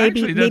 Well,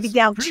 maybe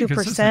down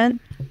 2%.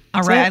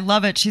 All right, I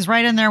love it. She's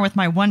right in there with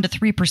my 1 to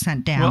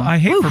 3% down. Well, I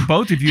hate for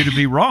both of you to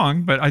be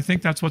wrong, but I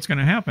think that's what's going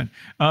to happen.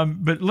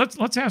 But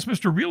let's ask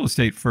Mr. Real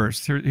Estate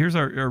first. Here's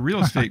our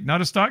real estate,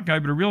 not a stock guy,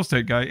 but a real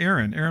estate guy,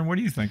 Aaron. Aaron, what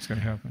do you think is going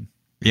to happen?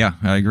 Yeah,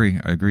 I agree.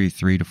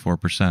 3 to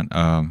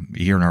 4%.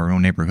 Here in our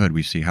own neighborhood,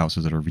 we see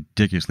houses that are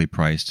ridiculously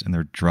priced, and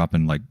they're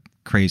dropping like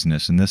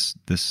craziness. And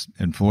this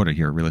in Florida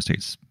here, real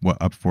estate's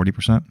up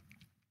 40%.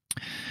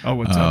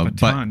 Oh, it's up a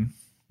ton.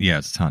 Yeah,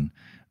 it's a ton.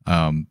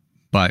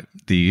 But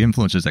the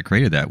influences that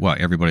created that,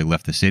 everybody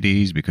left the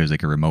cities because they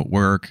could remote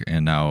work,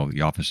 and now the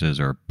offices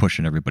are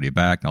pushing everybody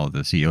back. All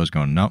the CEOs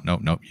going,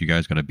 nope, you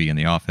guys got to be in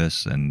the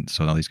office. And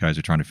so now these guys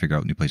are trying to figure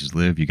out new places to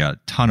live. You got a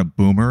ton of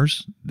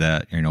boomers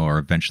that, are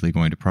eventually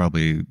going to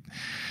probably,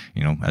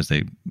 as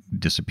they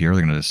disappear,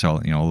 they're going to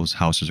sell, all those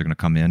houses are going to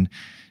come in.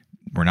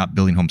 We're not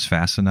building homes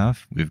fast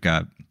enough. We've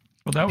got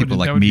people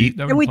like me.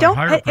 And we don't,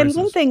 and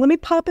one thing, let me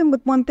pop in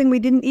with one thing we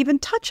didn't even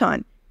touch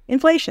on,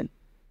 inflation.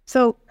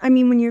 So, I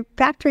mean, when you're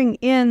factoring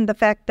in the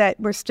fact that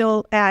we're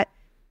still at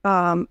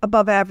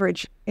above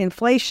average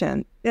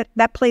inflation,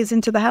 that plays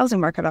into the housing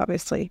market,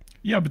 obviously.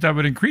 Yeah, but that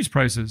would increase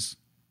prices.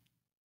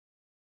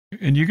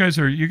 And you guys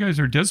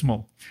are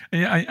dismal.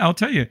 And I'll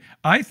tell you,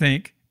 I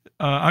think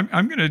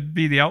I'm going to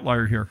be the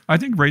outlier here. I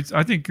think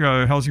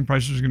housing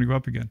prices are going to go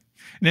up again.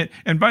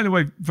 And by the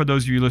way, for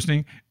those of you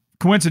listening,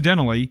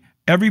 coincidentally,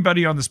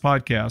 everybody on this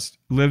podcast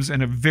lives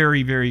in a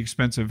very, very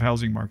expensive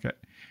housing market.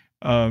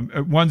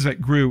 Ones that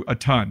grew a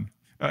ton.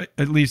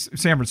 At least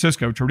San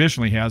Francisco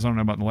traditionally has. I don't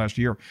know about in the last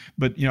year.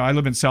 But, I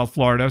live in South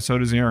Florida. So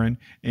does Aaron.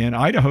 And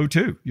Idaho,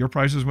 too. Your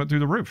prices went through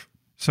the roof.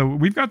 So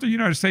we've got the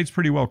United States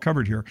pretty well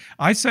covered here.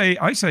 I say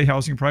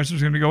housing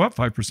prices are going to go up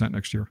 5%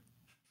 next year.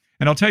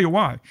 And I'll tell you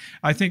why.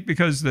 I think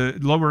because the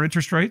lower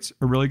interest rates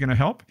are really going to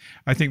help.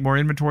 I think more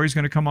inventory is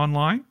going to come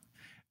online.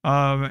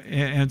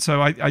 And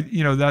so I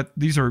that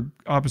these are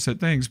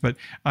opposite things. But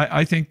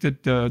I think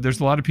that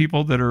there's a lot of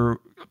people that are,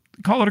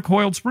 call it a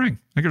coiled spring.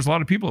 I think there's a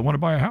lot of people that want to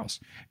buy a house,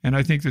 and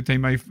I think that they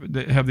may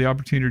have the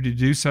opportunity to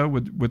do so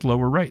with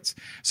lower rates.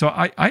 So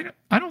I'm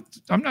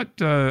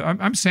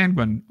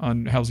sanguine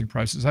on housing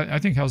prices. I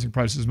think housing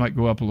prices might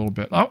go up a little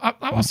bit.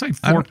 I'll say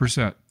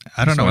 4%.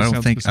 I don't know. I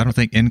don't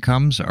think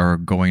incomes are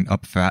going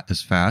up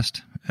as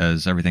fast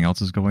as everything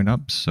else is going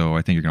up. So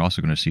I think you're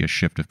also going to see a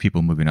shift of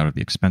people moving out of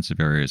the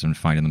expensive areas and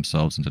finding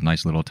themselves into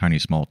nice little tiny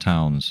small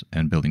towns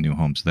and building new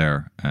homes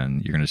there.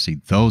 And you're going to see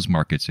those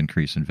markets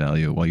increase in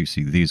value while you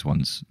see these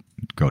ones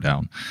go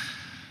down.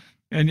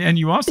 And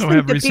you also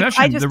have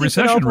recession, the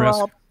recession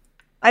risk.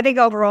 I think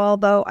overall,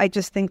 though, I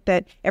just think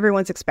that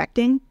everyone's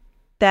expecting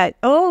that,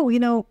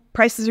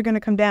 prices are going to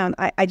come down.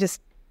 I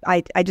just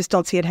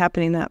don't see it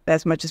happening that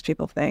as much as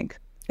people think.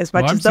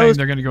 I'm saying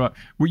they're going to go up.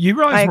 Well, you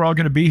realize we're all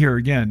going to be here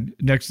again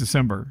next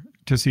December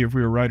to see if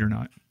we were right or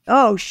not.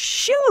 Oh,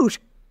 shoot.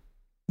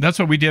 That's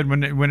what we did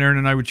when Aaron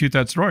and I would shoot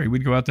that story.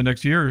 We'd go out the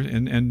next year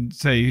and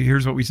say,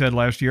 here's what we said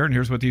last year, and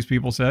here's what these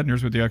people said, and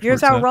here's what the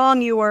experts said. Here's how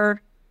wrong you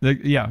were.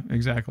 Yeah,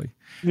 exactly.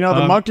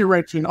 The monkey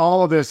wrench in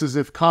all of this is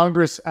if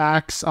Congress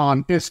acts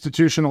on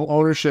institutional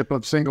ownership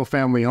of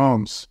single-family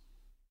homes.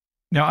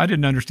 Now, I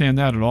didn't understand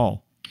that at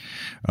all.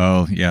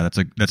 Oh, yeah,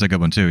 that's a good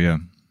one too, yeah.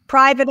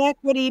 Private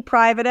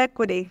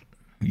equity.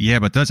 Yeah,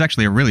 but that's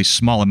actually a really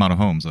small amount of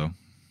homes, though.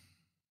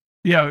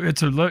 Yeah,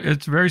 it's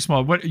very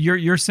small. What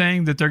you're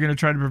saying that they're going to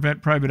try to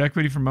prevent private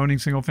equity from owning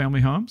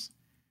single-family homes?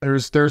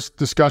 There's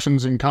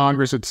discussions in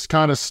Congress. It's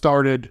kind of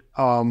started,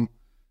 and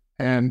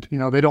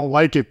they don't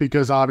like it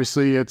because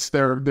obviously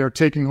they're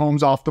taking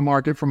homes off the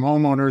market from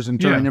homeowners and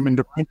turning them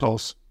into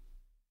rentals.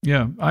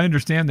 Yeah, I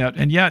understand that,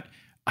 and yet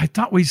I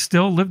thought we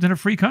still lived in a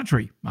free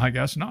country. I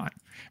guess not,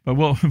 but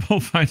we'll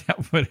find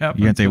out what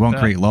happens. Yeah, they won't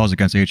create laws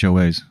against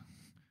HOAs.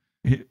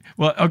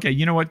 Well, okay,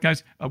 you know what,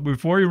 guys?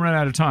 Before we run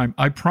out of time,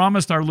 I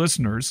promised our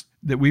listeners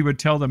that we would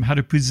tell them how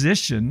to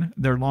position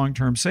their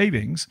long-term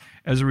savings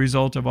as a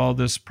result of all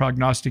this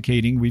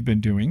prognosticating we've been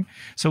doing.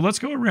 So let's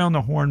go around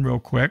the horn real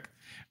quick.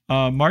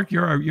 Mark,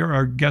 you're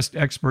our guest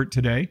expert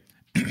today.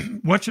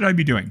 What should I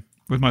be doing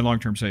with my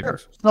long-term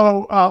savings? Sure.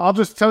 So I'll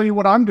just tell you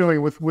what I'm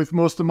doing with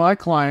most of my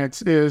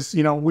clients is,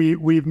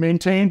 we've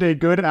maintained a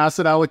good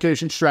asset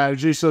allocation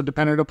strategy. So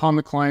dependent upon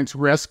the client's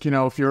risk,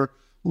 if you're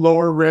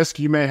lower risk,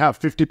 you may have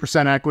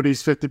 50%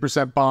 equities,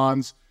 50%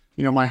 bonds.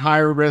 My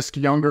higher risk,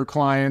 younger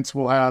clients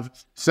will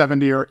have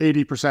 70 or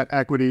 80%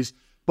 equities.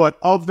 But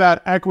of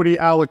that equity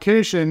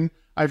allocation,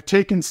 I've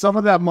taken some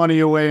of that money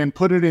away and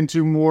put it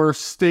into more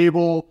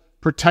stable,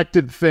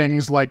 protected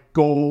things like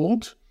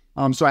gold.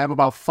 So I have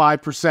about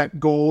 5%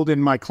 gold in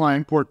my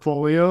client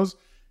portfolios,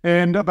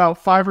 and about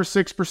 5 or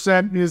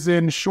 6% is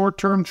in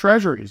short-term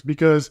treasuries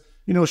because,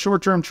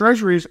 short-term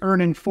treasuries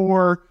earning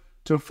 4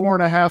 to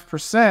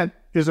 4.5%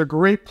 is a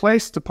great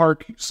place to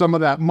park some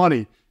of that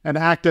money and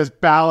act as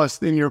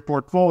ballast in your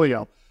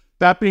portfolio.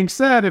 That being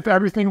said, if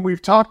everything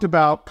we've talked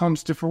about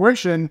comes to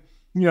fruition,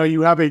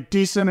 you have a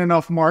decent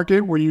enough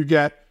market where you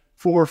get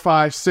 4,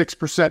 5,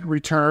 6%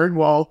 return.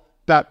 Well,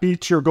 that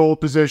beats your gold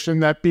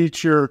position, that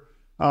beats your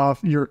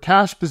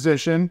cash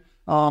position.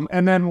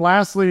 And then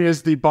lastly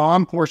is the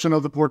bond portion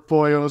of the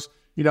portfolios.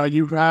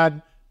 You've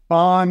had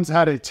bonds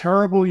had a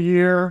terrible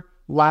year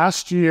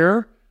last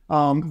year.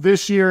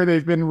 This year,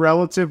 they've been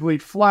relatively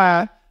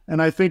flat.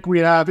 And I think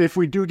if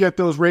we do get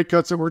those rate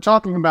cuts that we're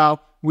talking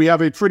about, we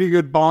have a pretty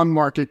good bond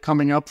market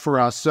coming up for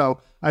us.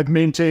 So I've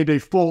maintained a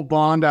full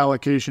bond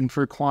allocation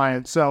for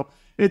clients. So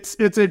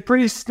it's a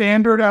pretty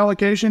standard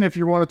allocation if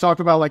you want to talk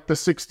about like the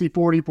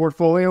 60-40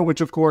 portfolio,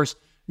 which of course,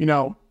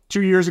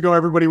 2 years ago,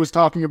 everybody was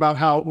talking about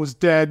how it was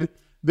dead.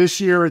 This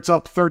year, it's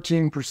up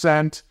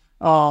 13%.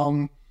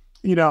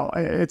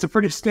 It's a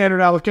pretty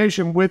standard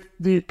allocation with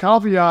the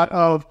caveat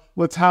of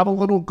let's have a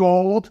little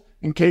gold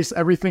in case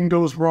everything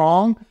goes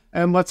wrong,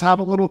 and let's have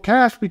a little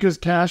cash because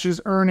cash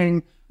is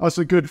earning us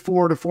a good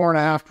 4 to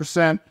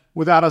 4.5%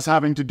 without us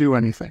having to do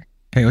anything.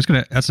 Hey,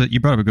 you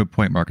brought up a good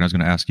point, Mark, and I was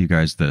going to ask you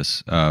guys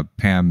this.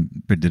 Pam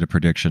did a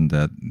prediction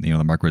that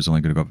the market is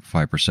only going to go up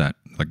 5%,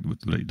 like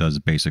what it does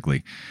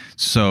basically.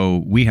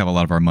 So we have a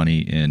lot of our money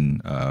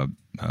in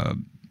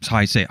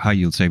high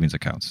yield savings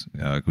accounts.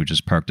 We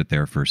just parked it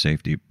there for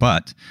safety.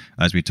 But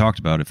as we talked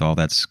about, if all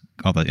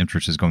the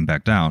interest is going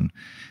back down,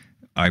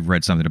 I've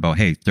read something about,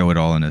 hey, throw it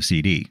all in a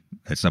CD.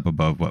 It's up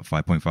above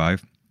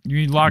 5.5.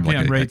 You lock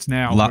in rates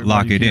now.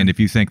 Lock it in. If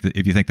you think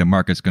the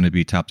market's going to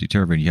be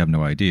topsy-turvy and you have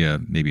no idea,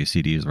 maybe a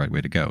CD is the right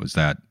way to go. Is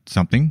that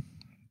something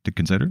to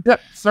consider? Yeah,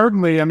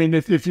 certainly. I mean,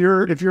 if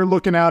you're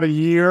looking out a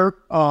year,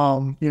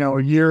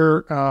 a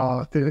year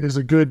is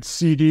a good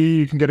CD.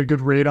 You can get a good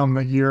rate on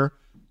the year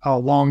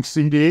long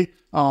CD.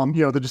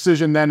 The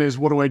decision then is,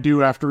 what do I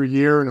do after a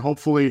year? And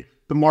hopefully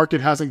the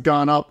market hasn't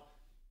gone up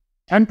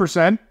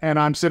 10% and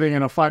I'm sitting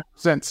in a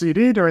 5%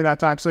 CD during that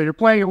time. So you're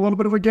playing a little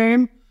bit of a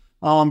game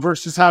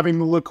versus having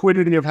the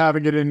liquidity of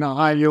having it in a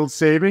high yield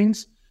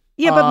savings.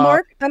 Yeah, but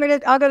Mark,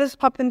 I'll just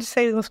pop in to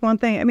say this one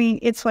thing. I mean,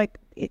 it's like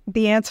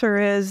the answer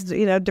is,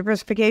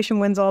 diversification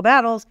wins all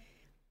battles.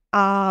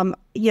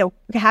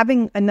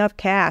 Having enough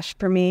cash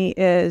for me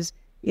is,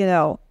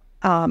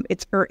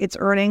 it's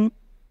earning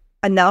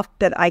enough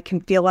that I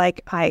can feel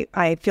like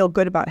I feel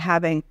good about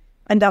having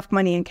enough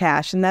money in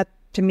cash. And that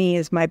to me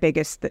is my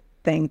biggest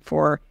thing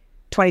for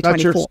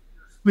 2024.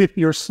 That's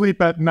your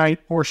sleep at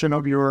night portion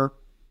of your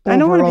I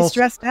don't want to be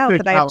stressed out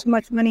that I have too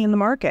much money in the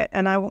market.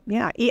 And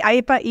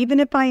even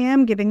if I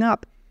am giving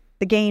up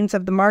the gains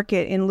of the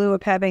market in lieu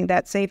of having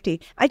that safety,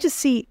 I just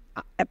see,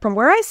 from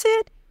where I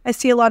sit, I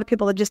see a lot of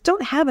people that just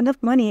don't have enough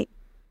money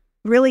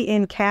really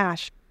in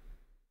cash.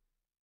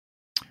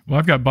 Well,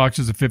 I've got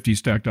boxes of 50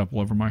 stacked up all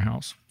over my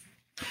house.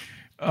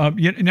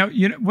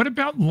 What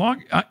about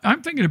long?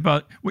 I'm thinking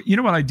about. You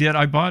know what I did?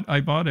 I bought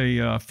a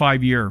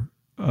 5-year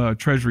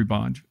Treasury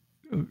bond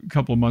a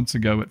couple of months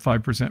ago at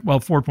 5%. Well,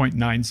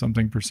 4.9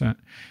 something percent,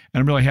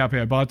 and I'm really happy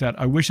I bought that.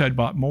 I wish I'd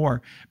bought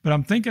more, but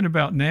I'm thinking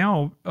about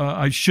now.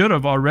 I should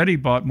have already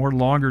bought more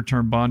longer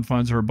term bond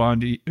funds or a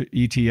bond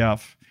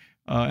ETF.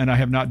 And I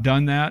have not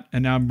done that,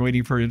 and now I'm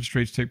waiting for interest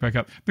rates to tick back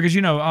up. Because,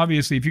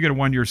 obviously, if you get a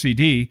 1-year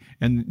CD,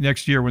 and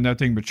next year when that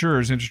thing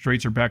matures, interest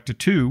rates are back to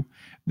 2,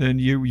 then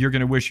you're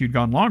going to wish you'd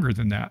gone longer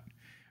than that.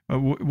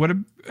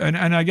 And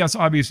I guess,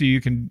 obviously,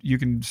 you can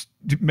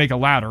make a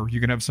ladder. You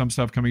can have some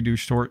stuff coming due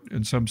short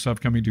and some stuff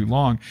coming due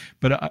long.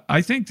 But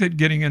I think that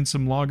getting in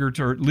some longer,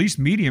 or at least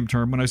medium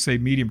term, when I say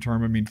medium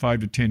term, I mean 5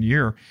 to 10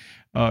 year,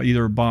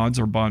 either bonds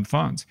or bond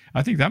funds.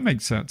 I think that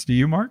makes sense. Do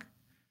you, Mark?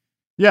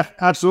 Yeah,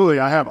 absolutely.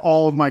 I have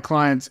all of my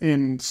clients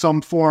in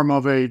some form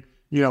of a,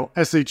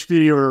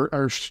 SHV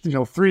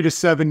or 3 to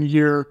 7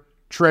 year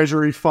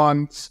treasury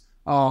funds.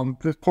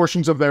 The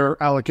portions of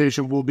their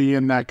allocation will be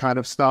in that kind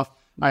of stuff.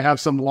 I have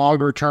some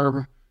longer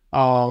term,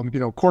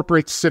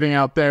 corporates sitting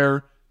out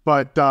there,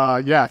 but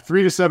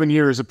 3 to 7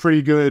 years is a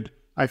pretty good,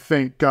 I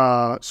think,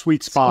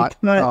 sweet spot.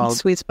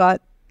 Sweet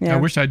spot. Yeah. I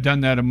wish I'd done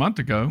that a month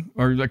ago,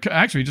 or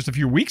actually just a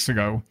few weeks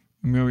ago.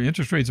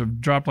 Interest rates have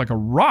dropped like a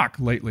rock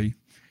lately.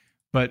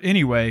 But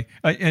anyway,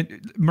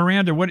 and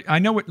Miranda,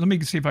 let me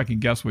see if I can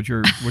guess what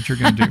you're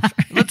going to do.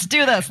 Let's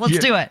do this. Let's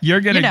do it.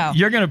 You're going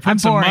to put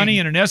some money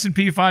in an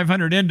S&P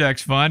 500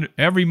 index fund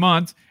every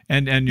month,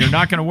 and you're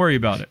not going to worry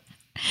about it.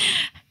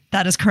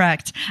 That is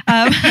correct.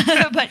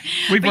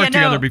 We've worked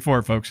together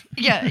before, folks.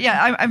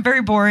 Yeah. I'm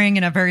very boring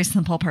and a very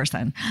simple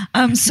person.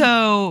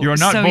 So you're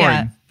not boring.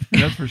 Yeah.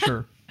 That's for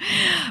sure.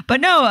 But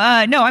no,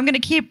 I'm going to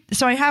keep.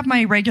 So I have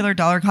my regular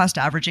dollar cost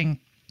averaging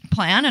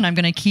plan, and I'm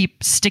going to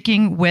keep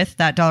sticking with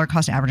that dollar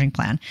cost averaging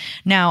plan.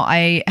 Now,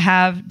 I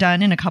have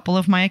done in a couple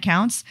of my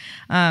accounts,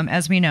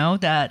 as we know,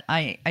 that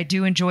I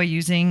do enjoy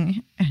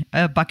using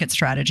a bucket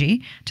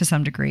strategy to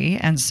some degree.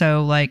 And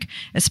so,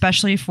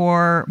 especially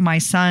for my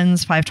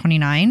son's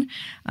 529,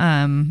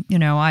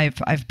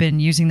 I've been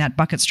using that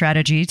bucket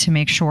strategy to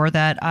make sure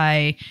that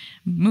I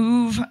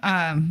move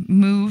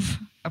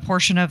a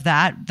portion of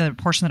that, the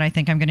portion that I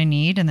think I'm going to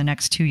need in the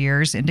next 2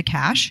 years, into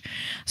cash,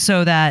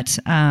 so that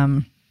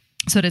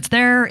it's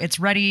there, it's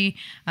ready.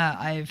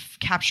 I've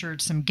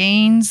captured some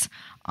gains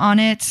on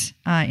it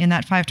in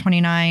that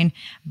 529,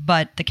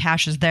 but the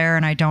cash is there,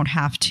 and I don't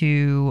have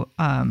to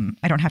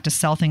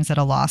sell things at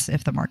a loss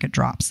if the market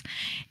drops,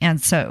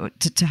 and so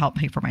to help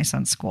pay for my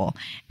son's school.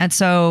 And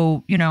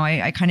so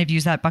I kind of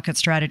use that bucket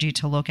strategy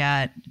to look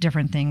at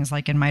different things,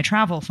 like in my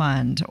travel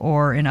fund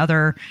or in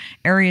other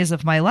areas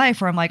of my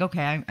life where I'm like,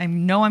 okay, I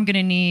know I'm going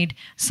to need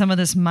some of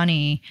this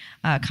money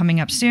coming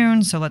up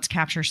soon, so let's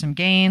capture some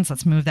gains.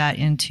 Let's move that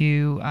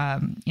into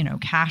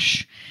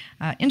cash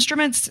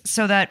instruments,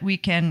 so that we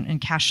can,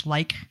 and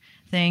cash-like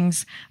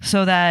things,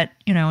 so that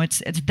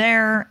it's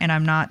there, and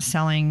I'm not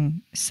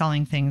selling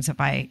things if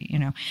I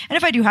and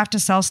if I do have to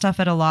sell stuff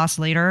at a loss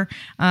later,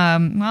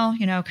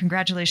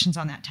 congratulations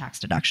on that tax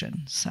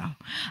deduction. So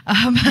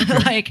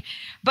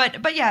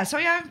but yeah, so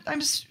yeah,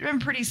 I'm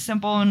pretty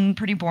simple and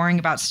pretty boring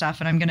about stuff,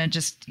 and I'm gonna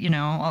just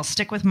I'll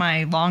stick with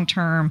my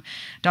long-term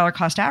dollar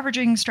cost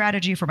averaging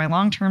strategy for my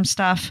long-term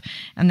stuff,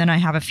 and then I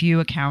have a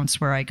few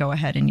accounts where I go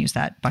ahead and use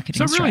that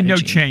bucketing strategy. So really no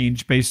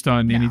change based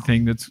on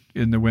anything that's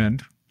in the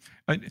wind.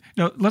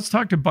 Now, let's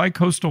talk to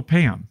Bicoastal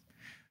Pam.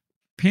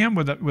 Pam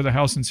with a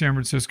house in San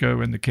Francisco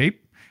and the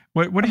Cape.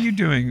 What are you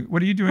doing?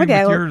 What are you doing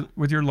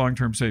with your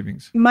long-term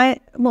savings? My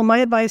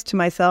advice to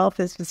myself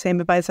is the same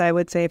advice I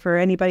would say for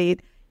anybody,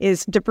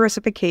 is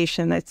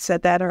diversification. I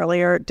said that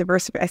earlier.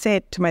 I say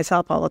it to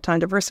myself all the time.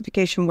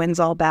 Diversification wins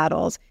all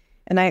battles.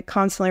 And I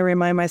constantly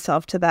remind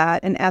myself to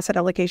that. And asset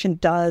allocation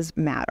does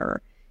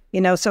matter.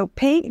 So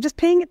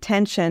paying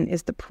attention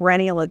is the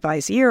perennial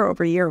advice year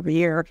over year over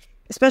year.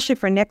 Especially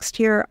for next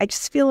year, I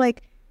just feel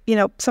like,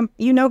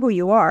 who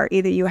you are.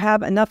 Either you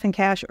have enough in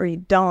cash or you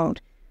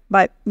don't.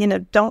 But,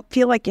 don't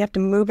feel like you have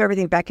to move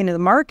everything back into the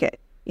market.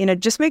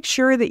 Just make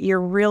sure that you're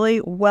really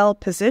well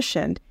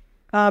positioned,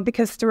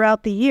 because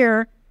throughout the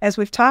year, as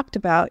we've talked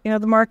about, the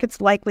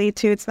market's likely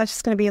to, it's not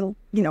just going to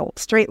be a,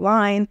 straight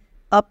line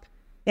up,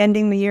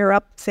 ending the year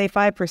up, say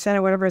 5%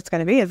 or whatever it's going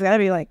to be. It's got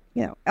to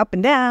be up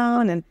and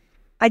down. And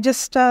I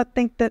just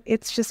think that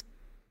it's just,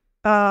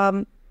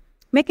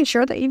 making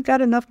sure that you've got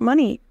enough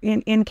money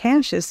in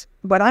cash is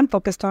what I'm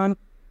focused on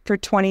for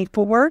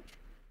 24.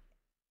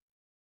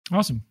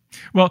 Awesome.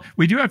 Well,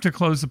 we do have to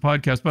close the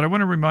podcast, but I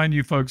want to remind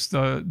you folks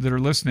that are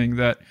listening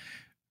that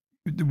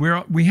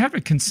we have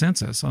a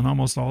consensus on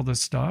almost all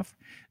this stuff.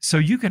 So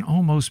you can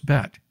almost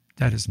bet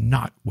that is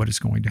not what is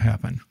going to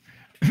happen.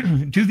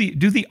 Do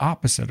the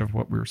opposite of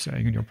what we're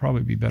saying, and you'll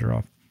probably be better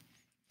off.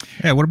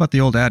 Yeah, what about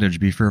the old adage,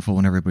 be fearful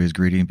when everybody's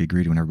greedy and be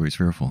greedy when everybody's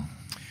fearful?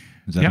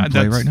 Is that in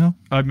play right now?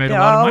 I've made a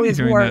lot of money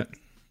doing that.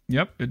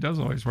 Yep, it does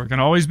always work,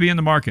 and always be in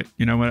the market.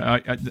 You know, when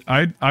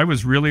I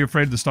was really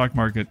afraid of the stock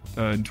market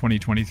in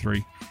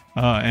 2023,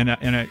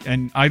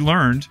 and I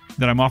learned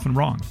that I'm often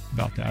wrong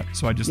about that.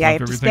 So I just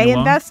left everything alone. Stay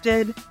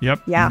invested.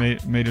 Yep. Yeah.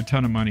 Made a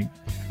ton of money.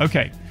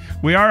 Okay,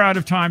 we are out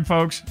of time,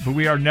 folks, but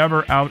we are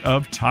never out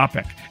of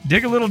topic.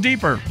 Dig a little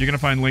deeper. You're going to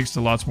find links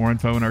to lots more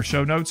info in our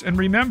show notes. And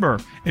remember,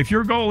 if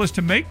your goal is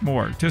to make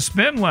more, to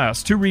spend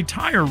less, to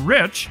retire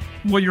rich,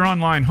 well, your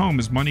online home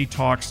is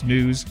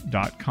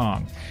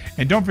moneytalksnews.com.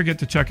 And don't forget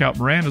to check out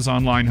Miranda's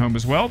online home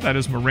as well. That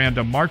is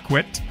Miranda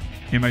Marquit,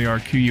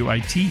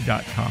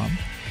 MARQUIT.com.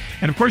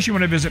 And of course, you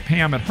want to visit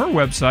Pam at her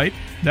website.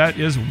 That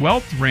is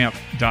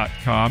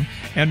wealthramp.com.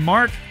 And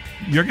Mark,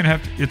 you're going to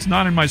have to, it's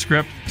not in my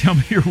script. Tell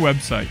me your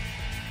website.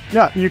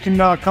 Yeah, you can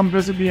come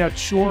visit me at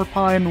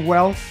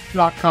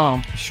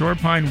shorepinewealth.com.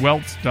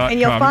 Shorepinewealth.com.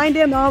 And you'll find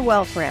him on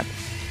Wealth Ramp.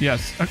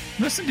 Yes.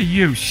 Listen to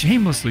you,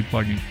 shamelessly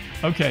plugging.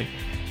 Okay.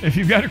 If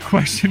you've got a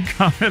question,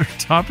 comment, or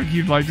topic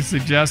you'd like to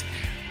suggest,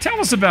 tell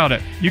us about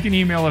it. You can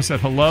email us at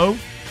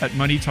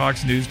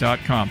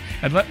hello@moneytalksnews.com.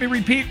 And let me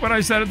repeat what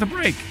I said at the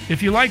break.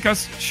 If you like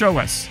us, show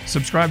us.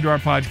 Subscribe to our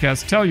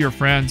podcast. Tell your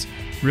friends.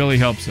 Really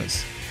helps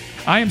us.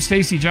 I am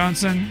Stacy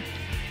Johnson.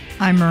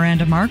 I'm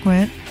Miranda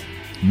Marquit.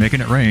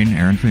 Making it rain,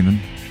 Aaron Freeman.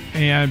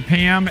 And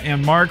Pam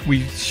and Mark,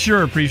 we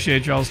sure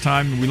appreciate y'all's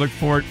time, and we look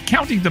forward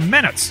counting the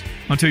minutes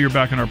until you're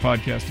back on our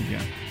podcast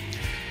again.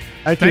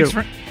 Thanks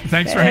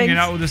for hanging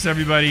out with us,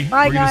 everybody.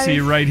 Bye, We're going to see guys.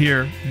 you right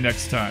here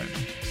next time.